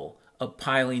gospel of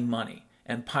piling money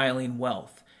and piling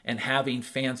wealth and having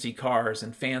fancy cars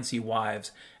and fancy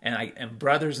wives and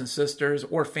brothers and sisters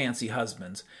or fancy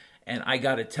husbands. And I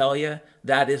got to tell you,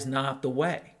 that is not the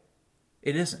way.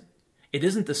 It isn't. It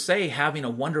isn't to say having a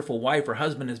wonderful wife or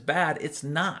husband is bad. It's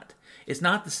not. It's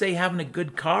not to say having a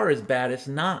good car is bad. It's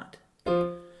not.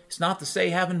 It's not to say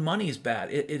having money is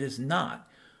bad. It is not.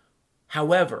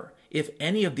 However, if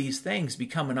any of these things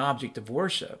become an object of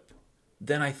worship,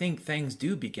 then I think things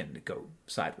do begin to go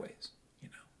sideways.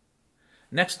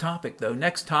 Next topic, though.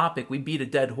 Next topic, we beat a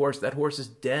dead horse. That horse is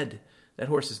dead. That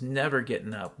horse is never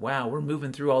getting up. Wow, we're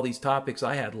moving through all these topics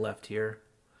I had left here.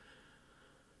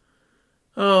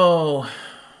 Oh,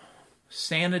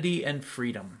 sanity and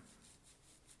freedom.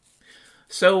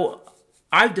 So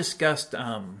I've discussed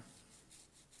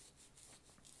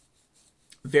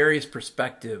various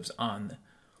perspectives on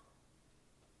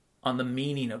the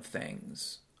meaning of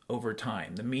things over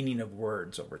time, the meaning of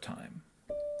words over time.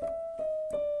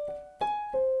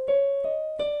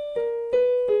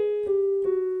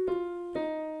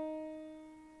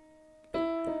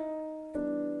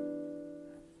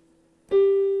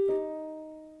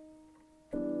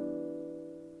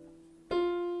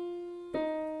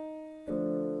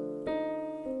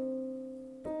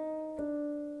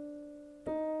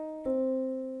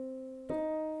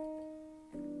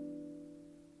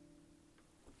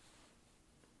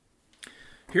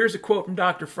 Here's a quote from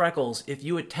Dr. Freckles. If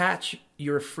you attach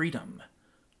your freedom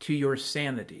to your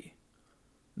sanity,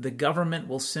 the government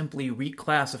will simply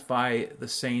reclassify the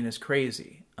sane as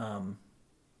crazy.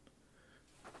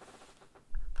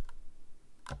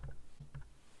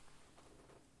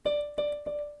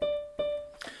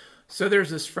 So there's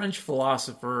this French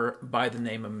philosopher by the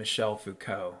name of Michel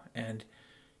Foucault, and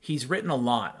he's written a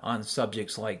lot on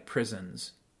subjects like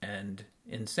prisons and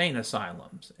insane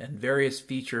asylums and various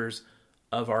features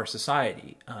of our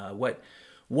society.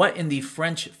 What in the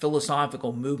French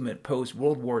philosophical movement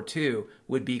post-World War II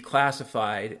would be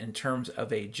classified in terms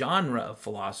of a genre of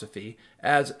philosophy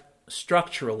as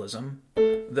structuralism,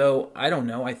 though I don't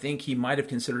know, I think he might have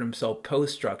considered himself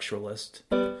post-structuralist,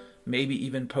 maybe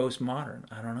even postmodern,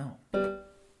 I don't know.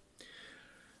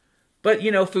 But,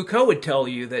 Foucault would tell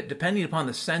you that depending upon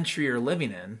the century you're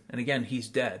living in, and again, he's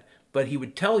dead, but he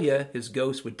would tell you, his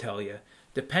ghost would tell you,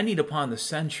 depending upon the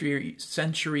century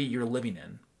you're living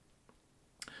in,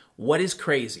 what is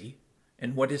crazy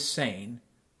and what is sane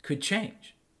could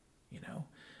change,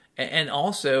 And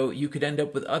also, you could end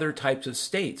up with other types of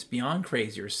states beyond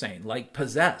crazy or sane, like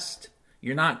possessed.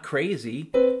 You're not crazy,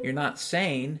 you're not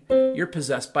sane, you're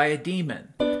possessed by a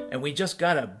demon. And we just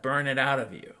got to burn it out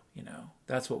of you,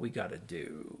 That's what we got to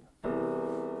do.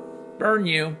 Burn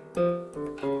you.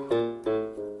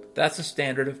 That's the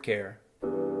standard of care.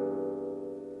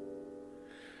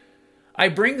 I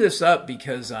bring this up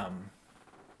because a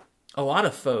lot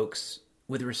of folks,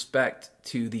 with respect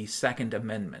to the Second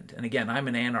Amendment, and again, I'm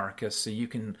an anarchist, so you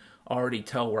can already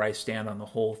tell where I stand on the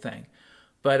whole thing,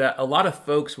 but a lot of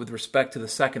folks with respect to the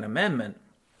Second Amendment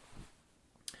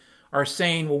are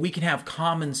saying, well, we can have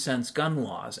common sense gun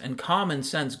laws, and common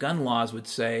sense gun laws would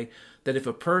say that if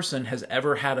a person has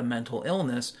ever had a mental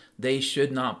illness, they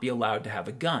should not be allowed to have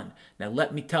a gun. Now,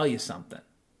 let me tell you something.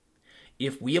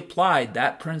 if we applied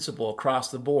that principle across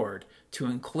the board to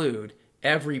include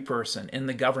every person in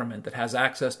the government that has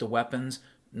access to weapons,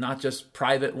 not just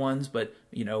private ones, but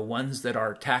ones that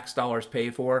our tax dollars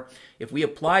pay for, if we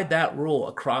applied that rule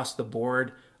across the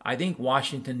board, I think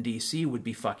Washington, D.C. would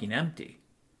be fucking empty.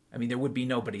 I mean, there would be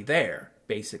nobody there,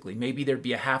 basically. Maybe there'd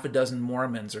be a half a dozen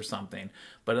Mormons or something.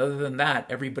 But other than that,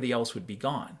 everybody else would be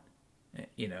gone.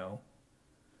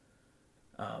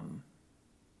 And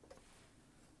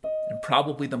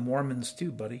probably the Mormons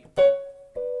too, buddy.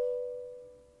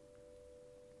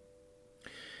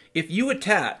 If you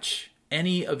attach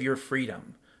any of your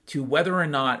freedom to whether or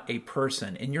not a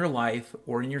person in your life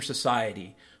or in your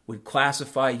society would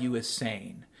classify you as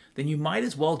sane, then you might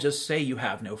as well just say you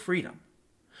have no freedom.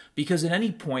 Because at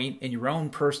any point in your own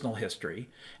personal history,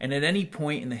 and at any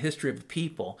point in the history of the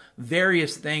people,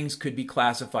 various things could be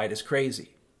classified as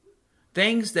crazy.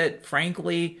 Things that,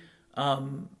 frankly,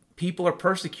 people are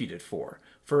persecuted for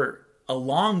a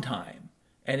long time.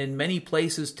 And in many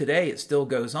places today, it still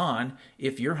goes on.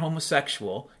 If you're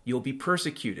homosexual, you'll be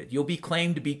persecuted. You'll be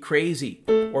claimed to be crazy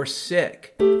or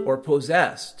sick or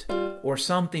possessed or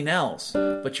something else,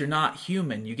 but you're not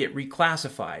human. You get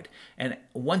reclassified. And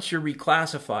once you're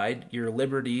reclassified, your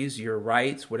liberties, your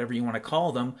rights, whatever you want to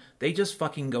call them, they just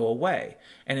fucking go away.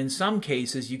 And in some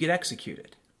cases, you get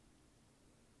executed.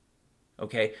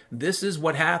 Okay? This is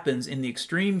what happens in the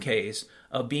extreme case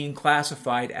of being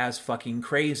classified as fucking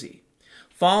crazy.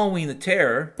 Following the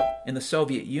terror in the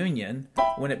Soviet Union,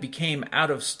 when it became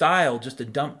out of style just to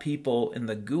dump people in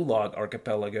the Gulag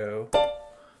archipelago,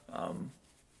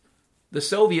 the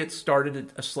Soviets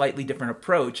started a slightly different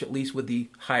approach, at least with the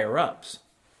higher-ups.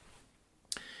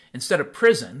 Instead of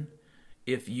prison,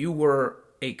 if you were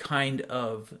a kind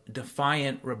of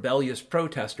defiant, rebellious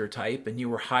protester type, and you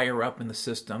were higher up in the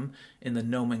system, in the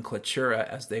nomenclatura,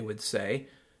 as they would say,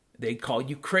 they'd call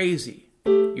you crazy.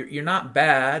 You're not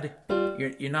bad.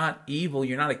 You're not evil.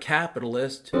 You're not a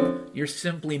capitalist. You're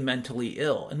simply mentally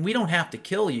ill. And we don't have to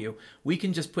kill you. We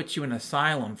can just put you in an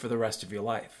asylum for the rest of your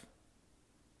life.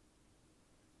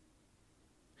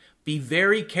 Be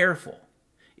very careful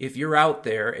if you're out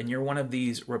there and you're one of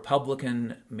these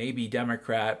Republican, maybe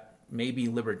Democrat, maybe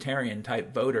Libertarian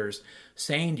type voters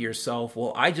saying to yourself,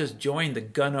 well, I just joined the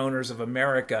Gun Owners of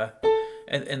America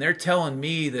and they're telling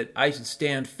me that I should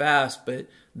stand fast, but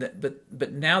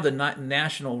now the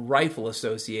National Rifle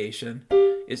Association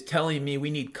is telling me we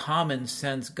need common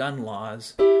sense gun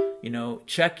laws.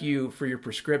 Check you for your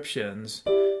prescriptions.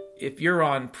 If you're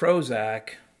on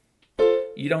Prozac,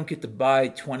 you don't get to buy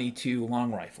 .22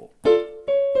 long rifle.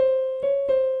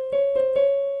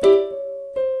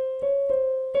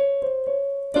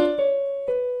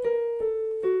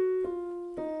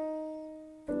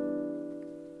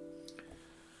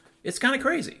 It's kind of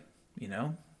crazy,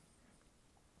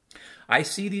 I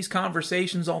see these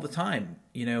conversations all the time,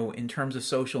 in terms of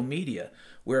social media,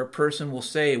 where a person will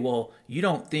say, well, you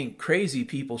don't think crazy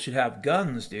people should have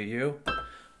guns, do you?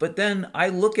 But then I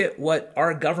look at what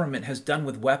our government has done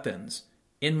with weapons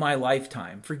in my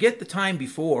lifetime. Forget the time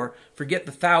before, forget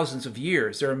the thousands of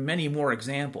years. There are many more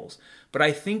examples. But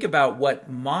I think about what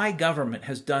my government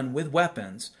has done with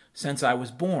weapons since I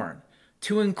was born,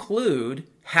 to include,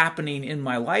 happening in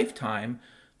my lifetime,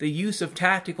 the use of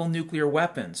tactical nuclear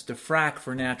weapons to frack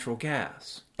for natural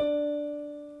gas.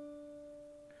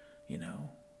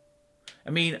 I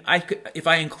mean, if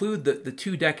I include the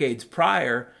 2 decades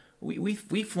prior, we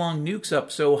flung nukes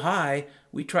up so high,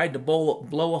 we tried to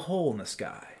blow a hole in the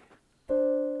sky.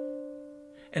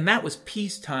 And that was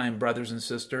peacetime, brothers and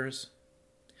sisters.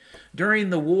 During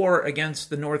the war against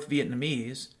the North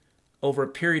Vietnamese, over a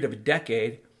period of a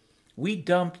decade, we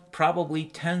dumped probably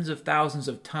tens of thousands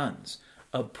of tons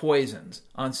of poisons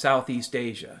on Southeast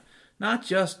Asia. Not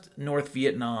just North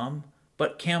Vietnam,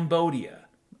 but Cambodia.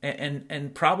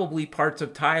 And probably parts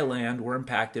of Thailand were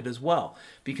impacted as well.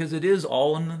 Because it is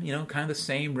all in, kind of the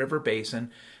same river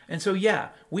basin. And so, yeah,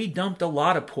 we dumped a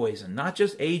lot of poison. Not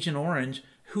just Agent Orange.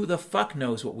 Who the fuck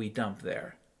knows what we dumped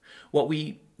there? What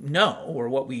we know, or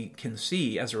what we can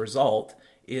see as a result,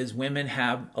 is women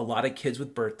have a lot of kids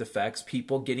with birth defects,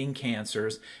 people getting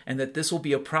cancers, and that this will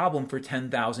be a problem for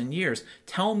 10,000 years.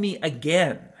 Tell me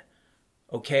again,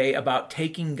 okay, about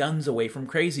taking guns away from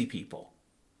crazy people.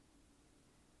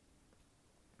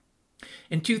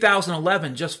 In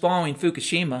 2011, just following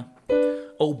Fukushima,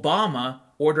 Obama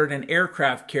ordered an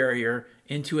aircraft carrier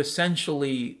into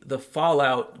essentially the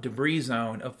fallout debris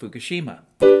zone of Fukushima.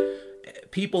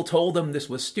 People told him this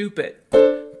was stupid.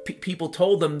 People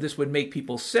told them this would make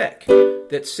people sick,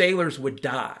 that sailors would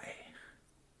die.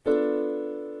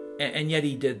 And yet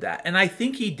he did that. And I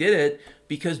think he did it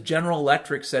because General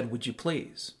Electric said, would you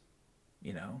please?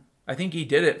 I think he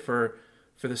did it for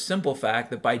the simple fact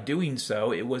that by doing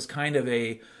so, it was kind of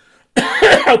a,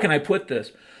 how can I put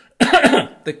this?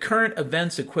 The current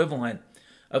events equivalent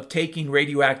of taking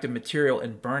radioactive material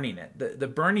and burning it. The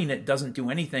burning it doesn't do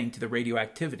anything to the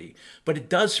radioactivity, but it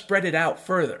does spread it out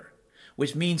further,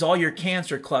 which means all your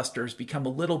cancer clusters become a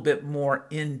little bit more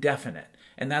indefinite,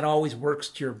 and that always works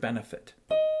to your benefit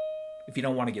if you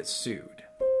don't want to get sued.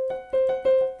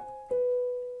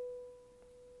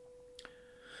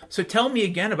 So tell me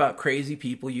again about crazy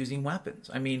people using weapons.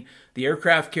 I mean, the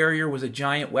aircraft carrier was a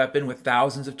giant weapon with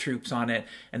thousands of troops on it,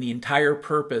 and the entire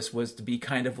purpose was to be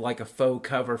kind of like a faux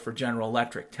cover for General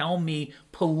Electric. Tell me,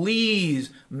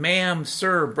 please, ma'am,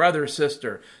 sir, brother,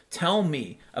 sister, tell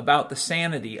me about the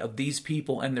sanity of these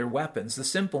people and their weapons. The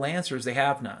simple answer is they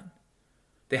have none.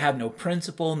 They have no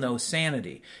principle, no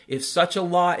sanity. If such a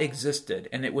law existed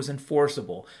and it was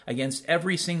enforceable against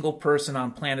every single person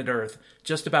on planet Earth,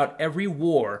 just about every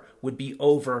war would be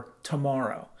over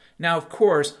tomorrow. Now, of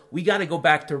course, we got to go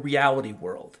back to reality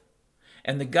world.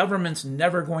 And the government's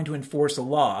never going to enforce a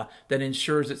law that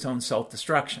ensures its own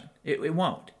self-destruction. It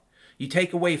won't. You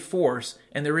take away force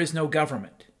and there is no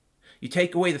government. You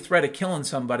take away the threat of killing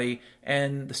somebody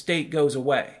and the state goes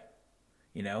away.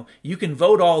 You can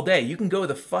vote all day. You can go to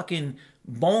the fucking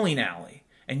bowling alley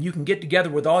and you can get together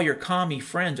with all your commie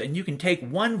friends and you can take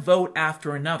one vote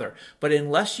after another. But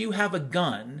unless you have a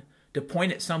gun to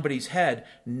point at somebody's head,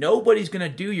 nobody's going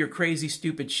to do your crazy,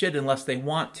 stupid shit unless they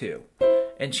want to.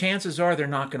 And chances are they're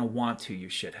not going to want to, you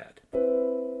shithead.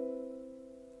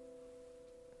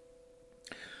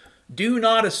 Do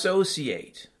not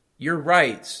associate your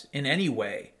rights in any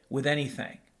way with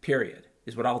anything, period.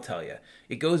 Is what I'll tell you.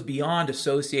 It goes beyond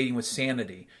associating with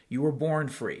sanity. You were born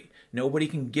free. Nobody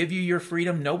can give you your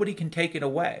freedom. Nobody can take it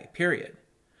away, period.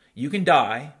 You can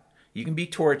die. You can be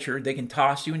tortured. They can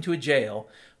toss you into a jail.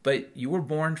 But you were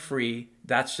born free.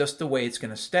 That's just the way it's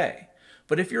going to stay.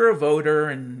 But if you're a voter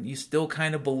and you still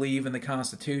kind of believe in the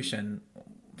Constitution,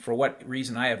 for what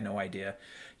reason I have no idea,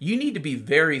 you need to be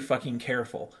very fucking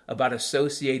careful about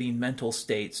associating mental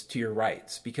states to your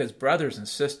rights. Because brothers and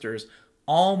sisters,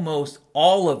 almost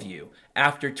all of you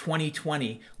after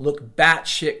 2020 look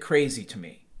batshit crazy to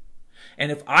me.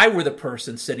 And if I were the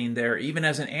person sitting there, even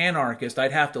as an anarchist,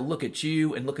 I'd have to look at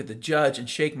you and look at the judge and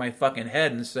shake my fucking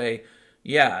head and say,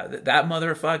 yeah, that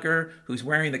motherfucker who's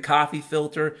wearing the coffee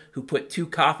filter, who put 2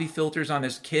 coffee filters on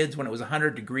his kids when it was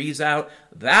 100 degrees out,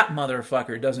 that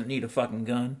motherfucker doesn't need a fucking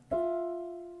gun.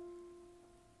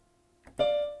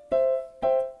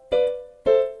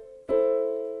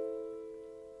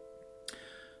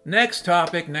 Next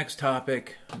topic.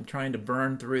 I'm trying to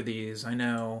burn through these. I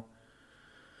know,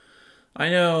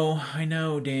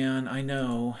 Dan, I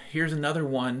know. Here's another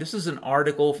one. This is an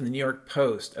article from the New York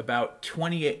Post about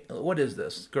 28, what is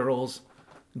this? Girls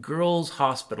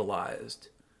hospitalized.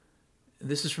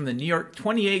 This is from the New York,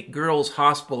 28 girls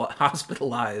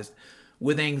hospitalized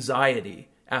with anxiety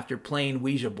after playing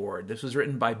Ouija board. This was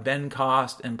written by Ben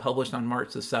Cost and published on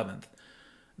March the 7th.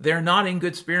 They're not in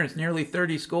good spirits. Nearly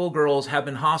 30 schoolgirls have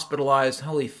been hospitalized,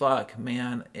 holy fuck,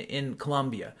 man, in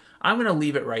Colombia. I'm going to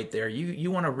leave it right there. You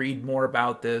want to read more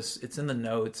about this, it's in the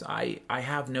notes. I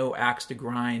have no axe to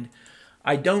grind.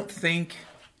 I don't think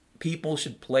people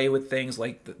should play with things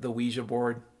like the Ouija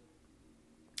board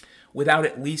without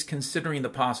at least considering the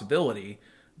possibility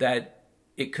that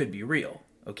it could be real.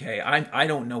 Okay, I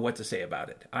don't know what to say about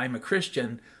it. I'm a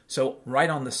Christian, so right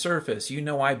on the surface,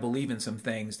 I believe in some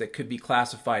things that could be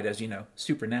classified as,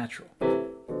 supernatural.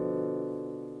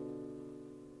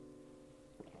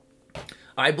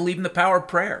 I believe in the power of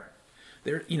prayer.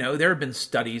 There have been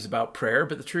studies about prayer,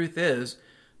 but the truth is,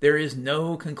 there is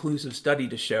no conclusive study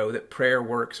to show that prayer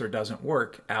works or doesn't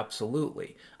work.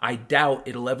 Absolutely. I doubt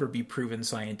it'll ever be proven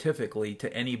scientifically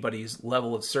to anybody's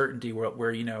level of certainty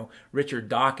where Richard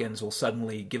Dawkins will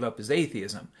suddenly give up his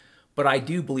atheism. But I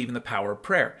do believe in the power of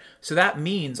prayer. So that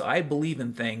means I believe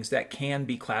in things that can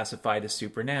be classified as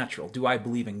supernatural. Do I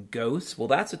believe in ghosts? Well,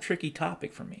 that's a tricky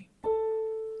topic for me.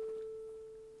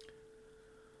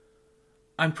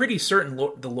 I'm pretty certain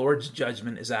the Lord's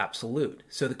judgment is absolute.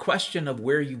 So the question of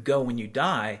where you go when you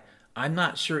die, I'm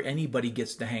not sure anybody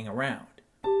gets to hang around.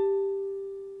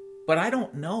 But I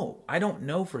don't know. I don't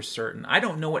know for certain. I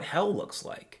don't know what hell looks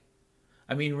like.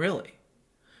 I mean, really.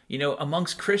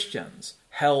 Amongst Christians,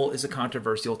 hell is a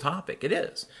controversial topic. It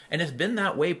is. And it's been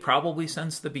that way probably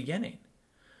since the beginning.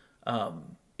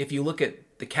 If you look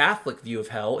at the Catholic view of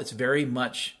hell, it's very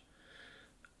much,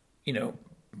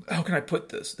 how can I put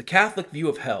this? The Catholic view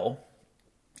of hell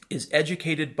is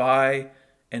educated by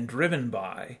and driven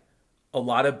by a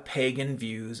lot of pagan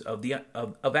views of the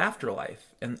of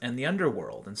afterlife and the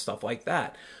underworld and stuff like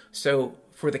that. So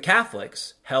for the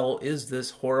Catholics, hell is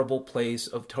this horrible place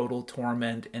of total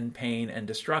torment and pain and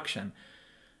destruction.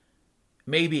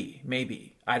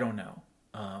 Maybe, I don't know.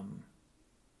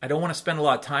 I don't want to spend a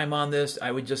lot of time on this.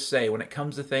 I would just say when it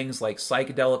comes to things like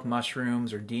psychedelic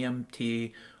mushrooms or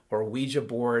DMT or Ouija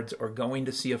boards or going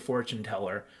to see a fortune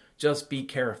teller, just be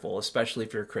careful, especially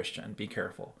if you're a Christian. Be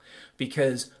careful.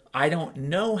 Because I don't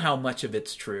know how much of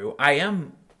it's true. I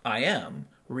am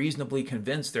reasonably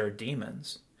convinced there are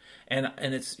demons. And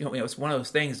it's it's one of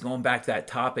those things, going back to that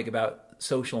topic about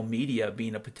social media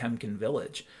being a Potemkin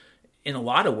village. In a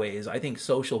lot of ways, I think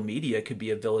social media could be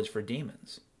a village for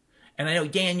demons. And I know,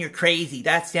 Dan, you're crazy.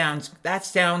 That sounds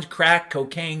crack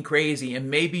cocaine crazy.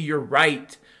 And maybe you're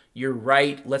right. You're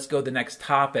right. Let's go to the next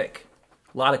topic.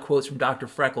 A lot of quotes from Dr.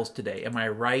 Freckles today. Am I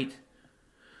right?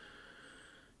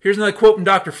 Here's another quote from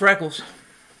Dr. Freckles.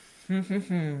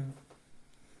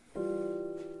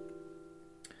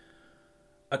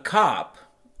 A cop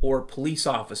or police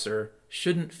officer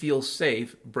shouldn't feel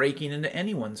safe breaking into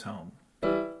anyone's home.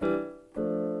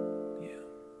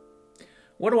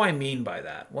 What do I mean by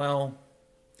that? Well,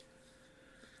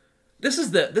 this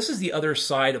is the other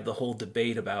side of the whole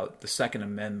debate about the Second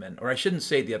Amendment, or I shouldn't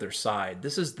say the other side.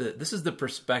 This is the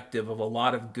perspective of a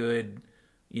lot of good,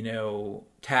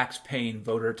 tax-paying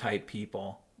voter type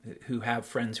people who have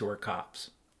friends who are cops.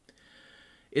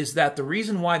 Is that the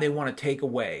reason why they want to take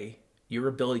away your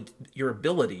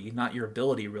ability, not your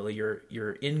ability really,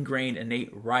 your ingrained innate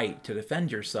right to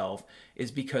defend yourself,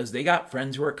 is because they got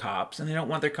friends who are cops and they don't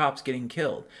want their cops getting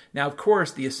killed. Now, of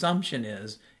course, the assumption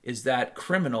is that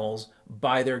criminals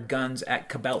buy their guns at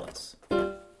Cabela's.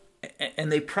 And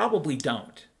they probably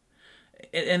don't.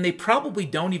 And they probably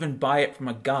don't even buy it from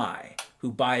a guy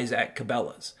who buys at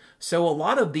Cabela's. So a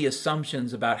lot of the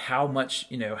assumptions about how much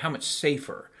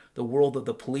safer the world of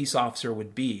the police officer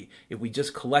would be if we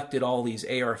just collected all these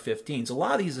AR-15s. A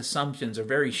lot of these assumptions are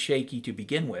very shaky to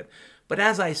begin with. But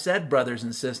as I said, brothers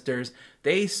and sisters,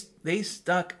 they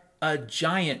stuck a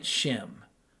giant shim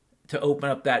to open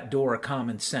up that door of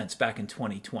common sense back in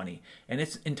 2020. And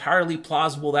it's entirely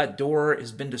plausible that door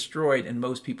has been destroyed in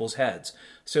most people's heads.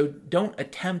 So don't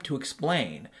attempt to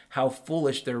explain how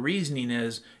foolish their reasoning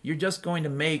is. You're just going to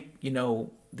make,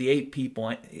 the eight people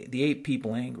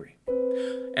angry.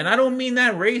 And I don't mean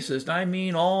that racist. I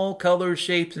mean all colors,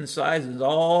 shapes, and sizes,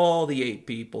 all the 8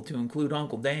 people, to include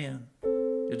Uncle Dan.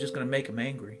 You're just going to make them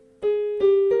angry.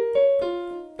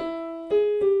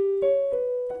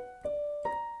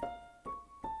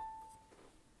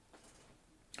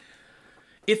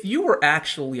 If you were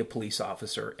actually a police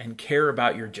officer and care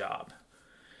about your job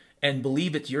and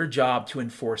believe it's your job to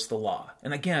enforce the law,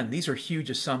 and again, these are huge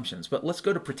assumptions, but let's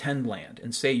go to pretend land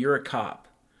and say you're a cop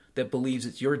that believes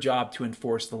it's your job to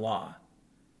enforce the law.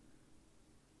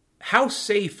 How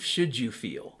safe should you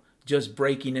feel just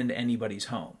breaking into anybody's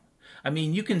home? I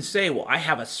mean, you can say, well, I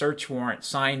have a search warrant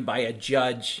signed by a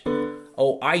judge.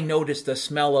 Oh, I noticed the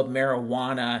smell of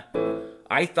marijuana.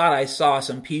 I thought I saw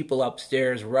some people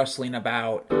upstairs rustling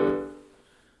about.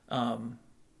 And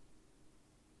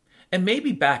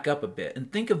maybe back up a bit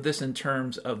and think of this in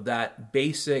terms of that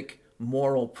basic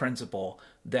moral principle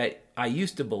that I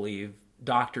used to believe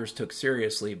doctors took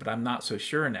seriously, but I'm not so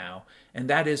sure now, and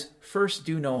that is first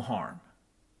do no harm.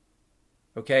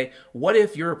 Okay? What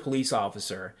if you're a police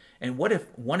officer, and what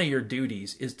if one of your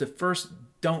duties is to first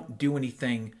don't do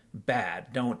anything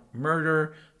bad? Don't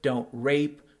murder, don't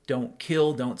rape, don't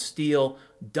kill, don't steal,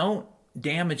 don't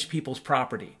damage people's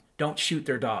property, don't shoot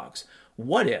their dogs.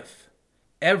 What if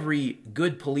every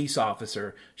good police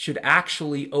officer should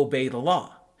actually obey the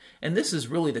law? And this is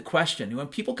really the question. When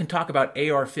people can talk about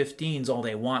AR-15s all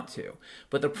they want to,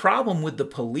 but the problem with the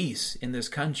police in this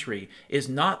country is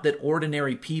not that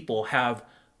ordinary people have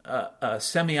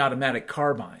semi-automatic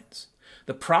carbines.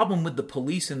 The problem with the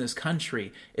police in this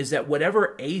country is that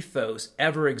whatever ethos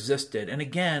ever existed, and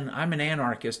again, I'm an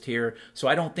anarchist here, so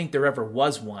I don't think there ever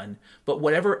was one, but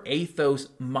whatever ethos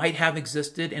might have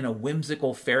existed in a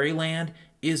whimsical fairyland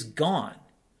is gone.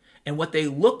 And what they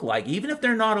look like, even if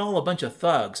they're not all a bunch of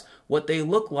thugs, what they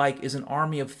look like is an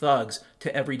army of thugs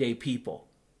to everyday people.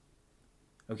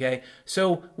 Okay?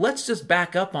 So let's just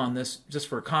back up on this just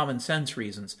for common sense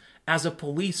reasons. As a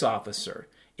police officer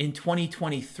in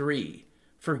 2023,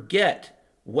 forget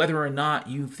whether or not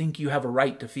you think you have a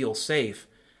right to feel safe.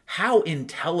 How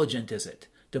intelligent is it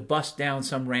to bust down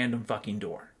some random fucking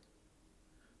door?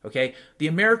 Okay? The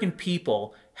American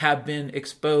people have been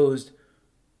exposed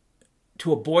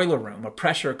to a boiler room, a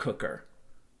pressure cooker,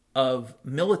 of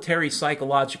military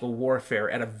psychological warfare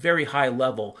at a very high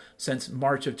level since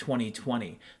March of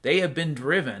 2020. They have been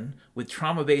driven with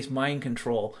trauma-based mind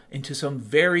control into some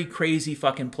very crazy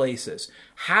fucking places.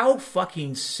 How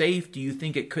fucking safe do you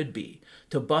think it could be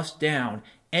to bust down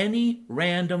any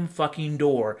random fucking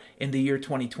door in the year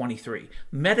 2023?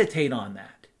 Meditate on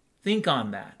that. Think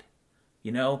on that.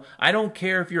 You know, I don't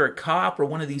care if you're a cop or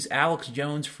one of these Alex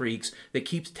Jones freaks that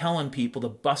keeps telling people the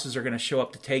buses are going to show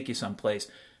up to take you someplace.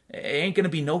 It ain't going to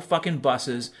be no fucking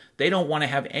buses. They don't want to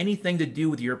have anything to do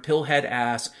with your pillhead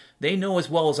ass. They know as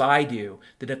well as I do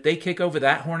that if they kick over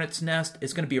that hornet's nest,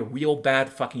 it's going to be a real bad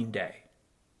fucking day.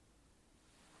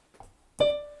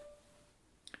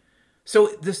 So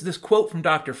this quote from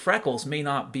Dr. Freckles may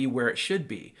not be where it should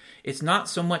be. It's not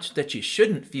so much that you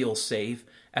shouldn't feel safe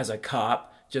as a cop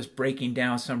just breaking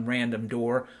down some random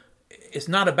door. It's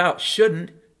not about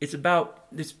shouldn't. It's about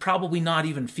it's probably not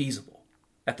even feasible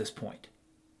at this point.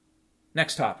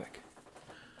 Next topic.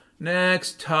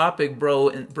 Next topic,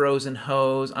 bros and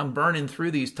hoes. I'm burning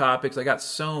through these topics. I got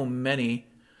so many.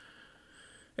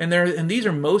 And these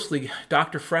are mostly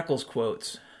Dr. Freckles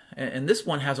quotes. And this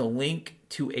one has a link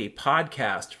to a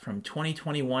podcast from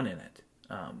 2021 in it.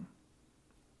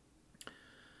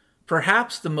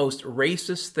 Perhaps the most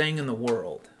racist thing in the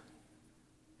world.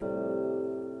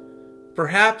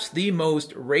 Perhaps the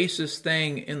most racist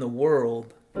thing in the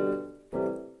world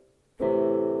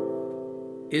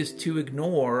is to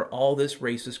ignore all this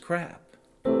racist crap.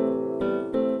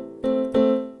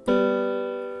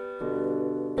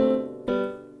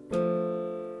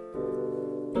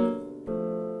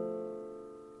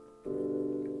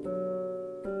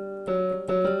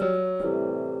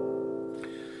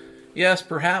 Yes,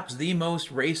 perhaps the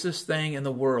most racist thing in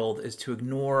the world is to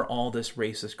ignore all this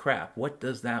racist crap. What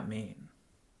does that mean?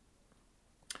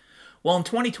 Well, in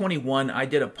 2021, I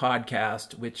did a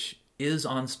podcast which is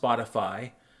on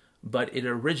Spotify, but it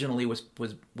originally was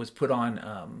put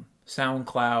on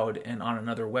SoundCloud and on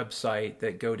another website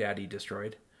that GoDaddy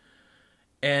destroyed.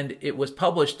 And it was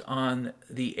published on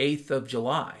the 8th of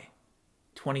July,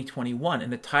 2021.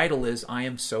 And the title is, I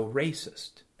Am So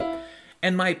Racist.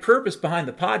 And my purpose behind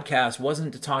the podcast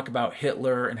wasn't to talk about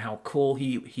Hitler and how cool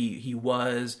he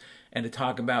was, and to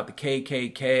talk about the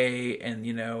KKK and,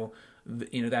 you know,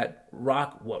 that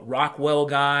Rockwell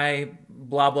guy,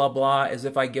 blah, blah, blah, as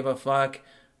if I give a fuck.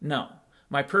 No.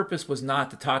 My purpose was not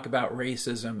to talk about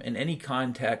racism in any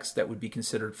context that would be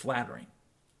considered flattering.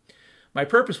 My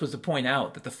purpose was to point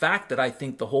out that the fact that I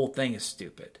think the whole thing is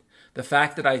stupid, the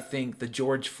fact that I think the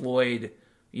George Floyd,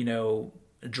 you know,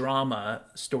 drama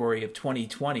story of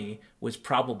 2020 was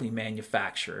probably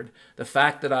manufactured. The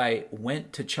fact that I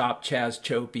went to Chop Chaz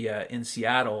Chopia in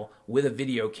Seattle with a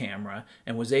video camera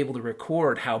and was able to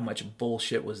record how much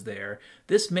bullshit was there,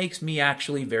 this makes me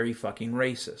actually very fucking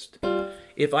racist.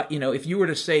 If you were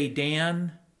to say,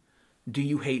 Dan, do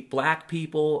you hate black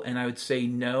people? And I would say,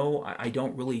 no, I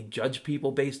don't really judge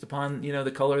people based upon, you know,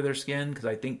 the color of their skin, because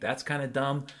I think that's kind of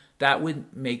dumb. That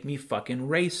would make me fucking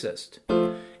racist.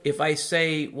 If I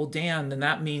say, well, Dan, then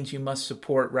that means you must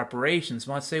support reparations.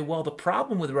 I must say, well, the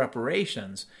problem with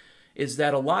reparations is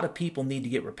that a lot of people need to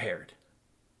get repaired.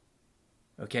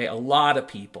 Okay, a lot of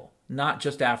people, not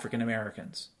just African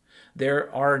Americans.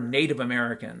 There are Native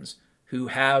Americans who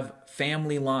have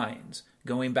family lines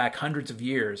going back hundreds of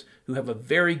years who have a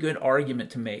very good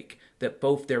argument to make that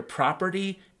both their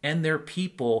property and their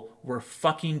people were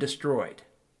fucking destroyed.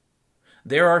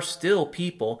 There are still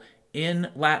people in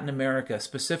Latin America,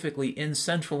 specifically in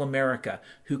Central America,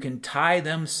 who can tie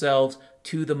themselves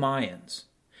to the Mayans.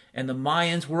 And the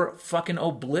Mayans were fucking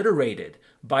obliterated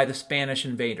by the Spanish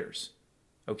invaders,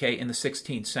 okay, in the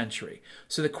 16th century.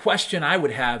 So the question I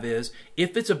would have is,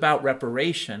 if it's about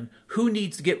reparation, who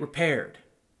needs to get repaired?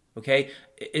 Okay,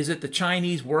 is it the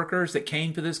Chinese workers that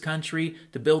came to this country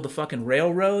to build the fucking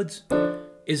railroads?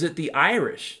 Is it the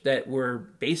Irish that were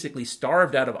basically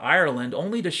starved out of Ireland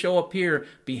only to show up here,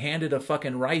 be handed a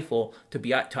fucking rifle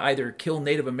to either kill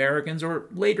Native Americans or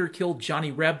later kill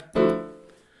Johnny Reb? I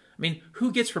mean,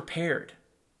 who gets repaired?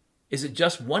 Is it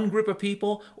just one group of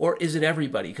people, or is it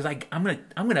everybody? Because I'm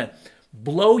gonna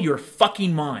blow your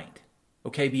fucking mind,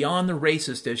 okay, beyond the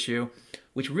racist issue,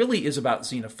 which really is about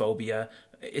xenophobia.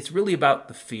 It's really about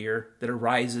the fear that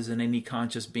arises in any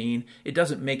conscious being. It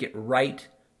doesn't make it right,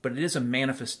 but it is a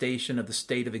manifestation of the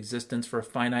state of existence for a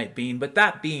finite being. But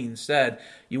that being said,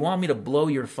 you want me to blow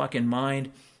your fucking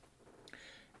mind?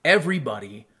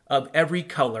 Everybody of every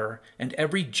color and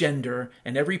every gender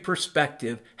and every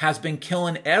perspective has been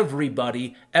killing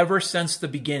everybody ever since the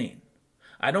beginning.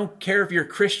 I don't care if you're a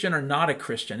Christian or not a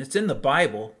Christian. It's in the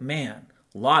Bible. Man,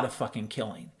 A lot of fucking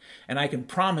killing. And I can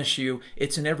promise you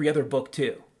it's in every other book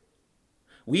too.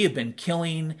 We have been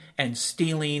killing and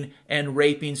stealing and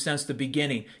raping since the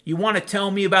beginning. You want to tell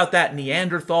me about that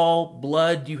Neanderthal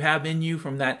blood you have in you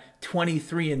from that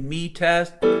 23andMe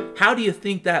test? How do you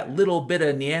think that little bit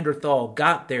of Neanderthal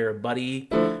got there, buddy?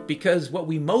 Because what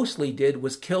we mostly did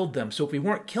was killed them. So if we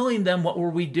weren't killing them, what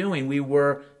were we doing? We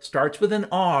were, starts with an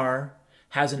R,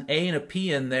 has an A and a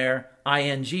P in there,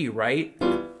 ing, right?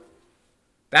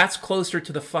 That's closer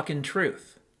to the fucking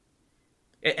truth.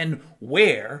 And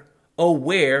where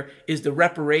is the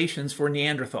reparations for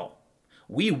Neanderthal?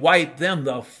 We wiped them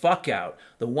the fuck out.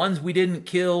 The ones we didn't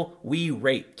kill, we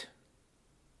raped.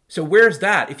 So where's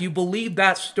that? If you believe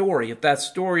that story, if that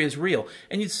story is real,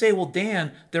 and you'd say, well,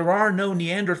 Dan, there are no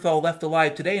Neanderthal left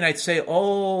alive today. And I'd say,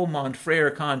 oh, mon frere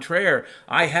contraire.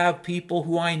 I have people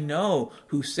who I know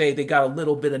who say they got a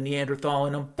little bit of Neanderthal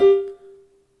in them.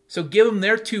 So give them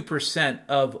their 2%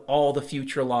 of all the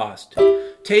future lost.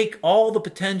 Take all the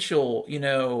potential,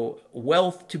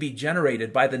 wealth to be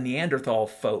generated by the Neanderthal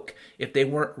folk if they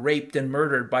weren't raped and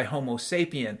murdered by Homo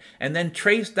sapien, and then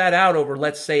trace that out over,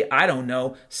 let's say,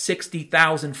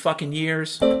 60,000 fucking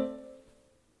years.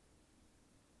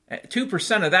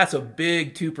 2% of that's a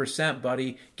big 2%,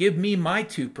 buddy. Give me my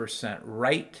 2%,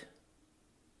 right?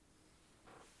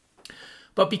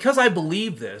 But because I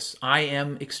believe this, I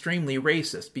am extremely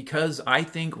racist. Because I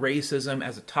think racism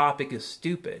as a topic is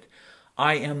stupid,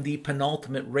 I am the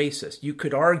penultimate racist. You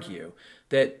could argue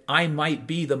that I might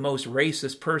be the most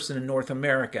racist person in North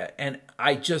America, and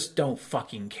I just don't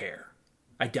fucking care.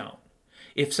 I don't.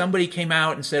 If somebody came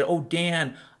out and said, oh,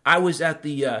 Dan, I was at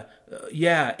the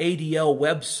ADL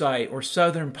website or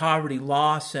Southern Poverty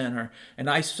Law Center, and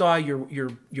I saw your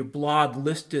blog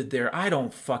listed there, I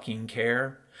don't fucking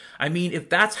care. I mean, if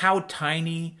that's how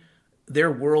tiny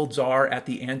their worlds are at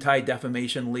the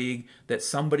Anti-Defamation League, that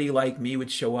somebody like me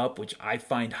would show up, which I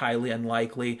find highly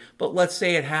unlikely, but let's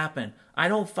say it happened. I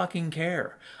don't fucking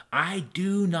care. I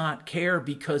do not care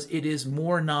because it is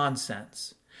more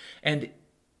nonsense. And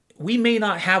we may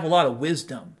not have a lot of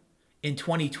wisdom in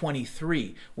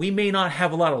 2023. We may not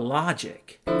have a lot of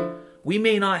logic. We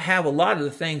may not have a lot of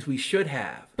the things we should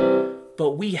have,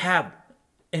 but we have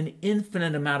an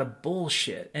infinite amount of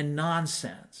bullshit and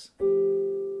nonsense.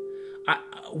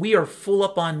 We are full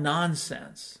up on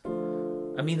nonsense.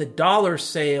 I mean, the dollar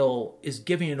sale is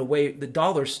giving it away. The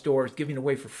dollar store is giving it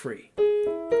away for free.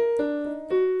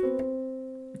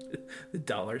 The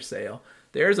dollar sale.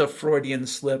 There's a Freudian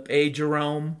slip,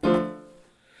 Jerome?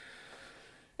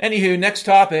 Anywho, next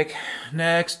topic.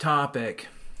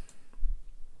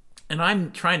 And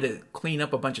I'm trying to clean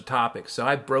up a bunch of topics, so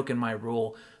I've broken my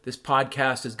rule. This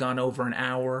podcast has gone over an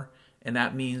hour, and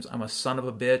that means I'm a son of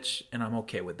a bitch, and I'm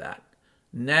okay with that.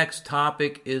 Next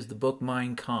topic is the book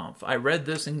Mein Kampf. I read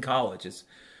this in college. It's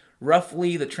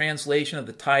roughly the translation of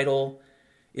the title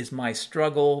is My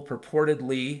Struggle,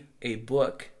 purportedly a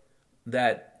book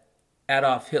that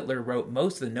Adolf Hitler wrote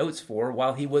most of the notes for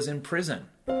while he was in prison.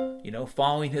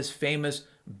 Following his famous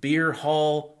beer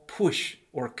hall push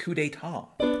or coup d'etat.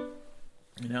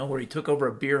 Where he took over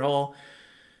a beer hall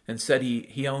and said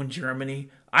he owned Germany.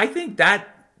 I think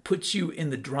that puts you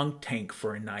in the drunk tank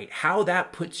for a night. How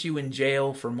that puts you in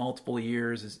jail for multiple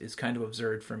years is kind of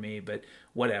absurd for me, but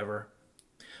whatever.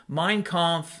 Mein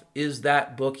Kampf is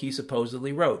that book he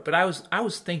supposedly wrote. But I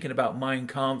was thinking about Mein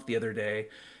Kampf the other day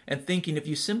and thinking if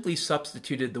you simply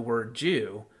substituted the word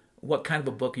Jew, what kind of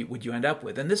a book would you end up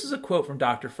with? And this is a quote from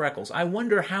Dr. Freckles. I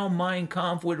wonder how Mein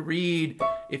Kampf would read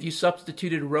if you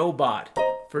substituted robot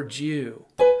for Jew.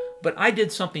 But I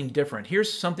did something different.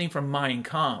 Here's something from Mein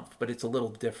Kampf, but it's a little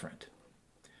different.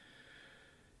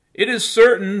 It is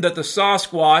certain that the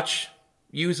Sasquatch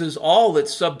uses all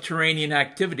its subterranean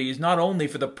activities not only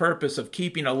for the purpose of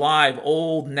keeping alive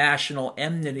old national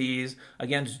enmities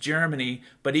against Germany,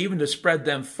 but even to spread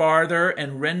them farther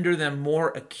and render them more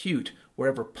acute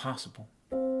wherever possible.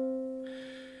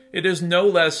 It is no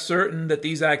less certain that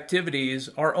these activities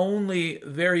are only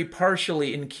very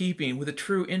partially in keeping with the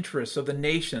true interests of the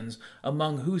nations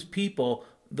among whose people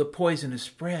the poison is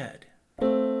spread.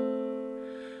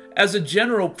 As a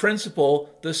general principle,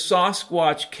 the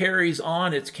Sasquatch carries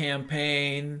on its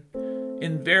campaign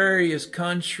in various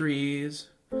countries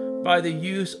by the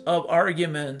use of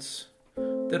arguments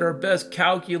that are best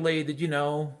calculated,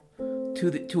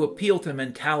 to appeal to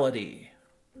mentality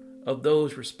of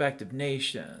those respective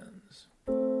nations,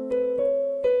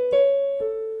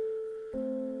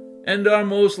 and are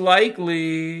most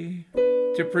likely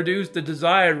to produce the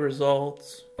desired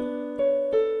results.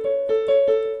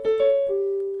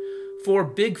 For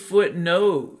Bigfoot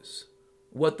knows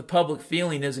what the public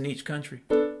feeling is in each country.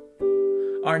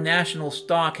 Our national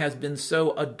stock has been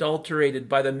so adulterated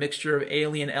by the mixture of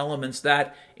alien elements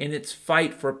that, in its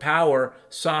fight for power,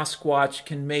 Sasquatch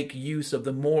can make use of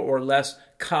the more or less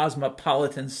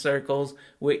cosmopolitan circles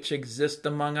which exist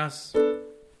among us,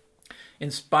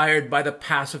 inspired by the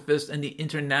pacifist and the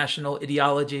international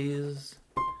ideologies.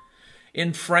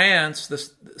 In France, the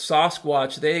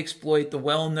Sasquatch, they exploit the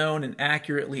well-known and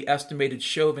accurately estimated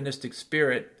chauvinistic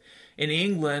spirit. In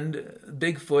England,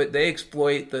 Bigfoot, they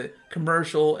exploit the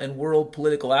commercial and world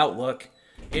political outlook.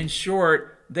 In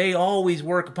short, they always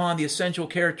work upon the essential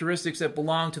characteristics that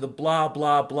belong to the blah,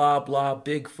 blah, blah, blah,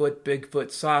 Bigfoot,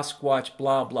 Sasquatch,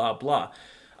 blah, blah, blah.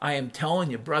 I am telling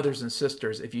you, brothers and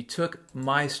sisters, if you took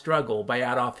My Struggle by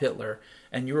Adolf Hitler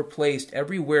and you replaced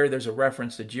everywhere there's a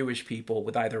reference to Jewish people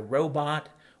with either robot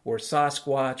or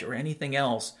Sasquatch or anything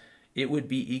else, it would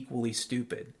be equally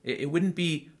stupid. It wouldn't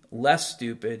be less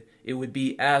stupid, it would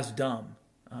be as dumb.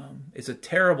 It's a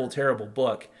terrible, terrible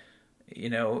book. You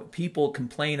know, people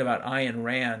complain about Ayn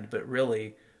Rand, but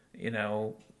really, you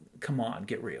know, come on,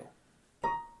 get real.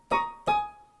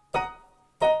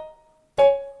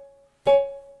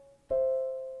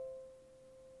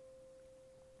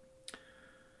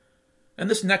 And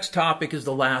this next topic is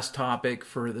the last topic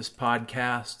for this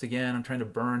podcast. Again, I'm trying to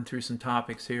burn through some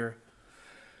topics here.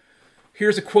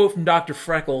 Here's a quote from Dr.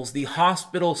 Freckles. The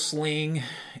hospital sling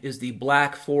is the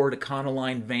black Ford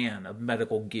Econoline van of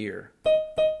medical gear.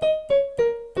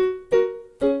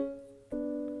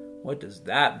 What does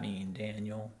that mean,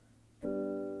 Daniel?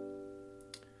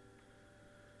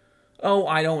 Oh,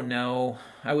 I don't know.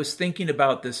 I was thinking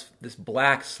about this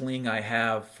black sling I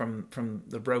have from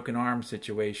the broken arm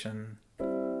situation.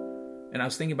 And I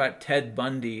was thinking about Ted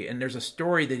Bundy, and there's a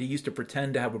story that he used to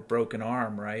pretend to have a broken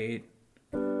arm, right?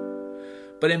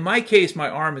 But in my case, my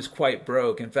arm is quite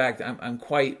broke. In fact, I'm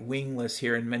quite wingless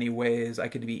here in many ways. I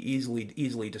could be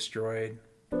easily destroyed.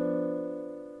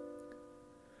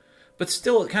 But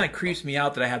still, it kind of creeps me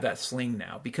out that I have that sling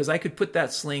now, because I could put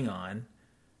that sling on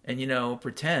and, you know,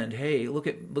 pretend, hey, look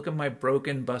at my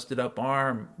broken, busted up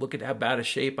arm. Look at how bad a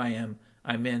shape I'm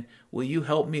in. Will you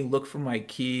help me look for my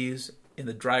keys in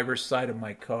the driver's side of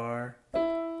my car?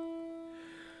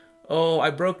 Oh, I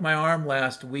broke my arm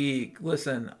last week.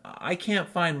 Listen, I can't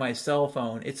find my cell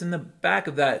phone. It's in the back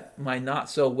of my not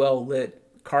so well lit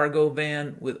cargo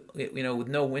van with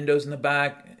no windows in the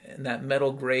back and that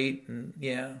metal grate, and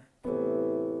yeah.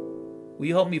 Will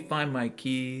you help me find my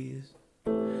keys?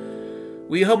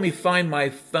 Will you help me find my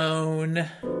phone?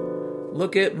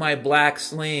 Look at my black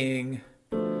sling.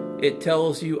 It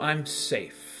tells you I'm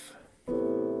safe.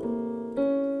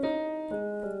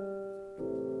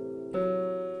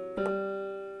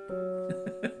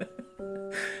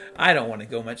 I don't want to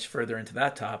go much further into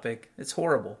that topic. It's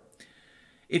horrible.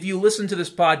 If you listen to this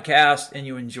podcast and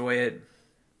you enjoy it,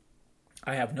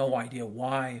 I have no idea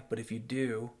why, but if you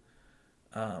do,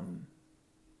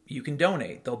 you can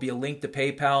donate. There'll be a link to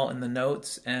PayPal in the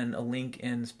notes and a link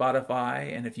in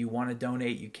Spotify, and if you want to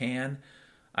donate, you can.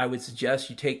 I would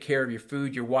suggest you take care of your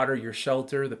food, your water, your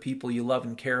shelter, the people you love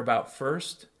and care about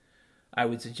first. I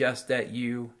would suggest that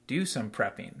you do some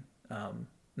prepping.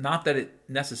 Not that it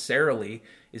necessarily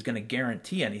is going to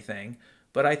guarantee anything,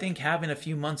 but I think having a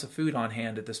few months of food on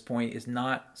hand at this point is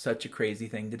not such a crazy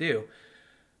thing to do.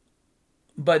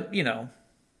 But, you know,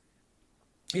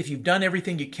 if you've done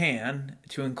everything you can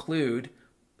to include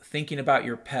thinking about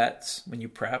your pets when you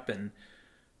prep, and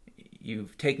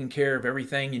you've taken care of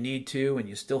everything you need to, and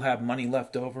you still have money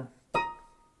left over,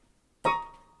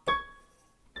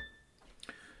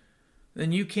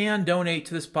 then you can donate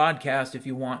to this podcast if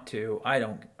you want to. I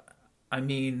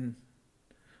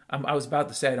was about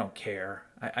to say I don't care.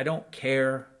 I don't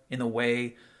care in a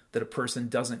way that a person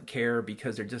doesn't care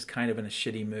because they're just kind of in a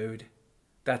shitty mood.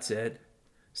 That's it.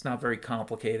 It's not very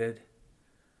complicated.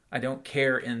 I don't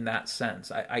care in that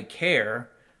sense. I care,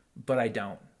 but I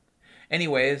don't.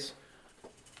 Anyways,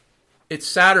 it's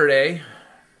Saturday,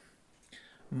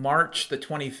 March the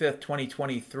 25th,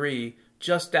 2023,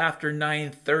 just after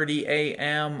 9:30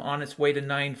 a.m., on its way to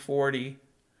 9:40.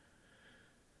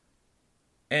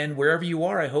 And wherever you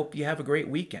are, I hope you have a great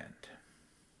weekend.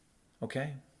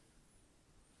 Okay?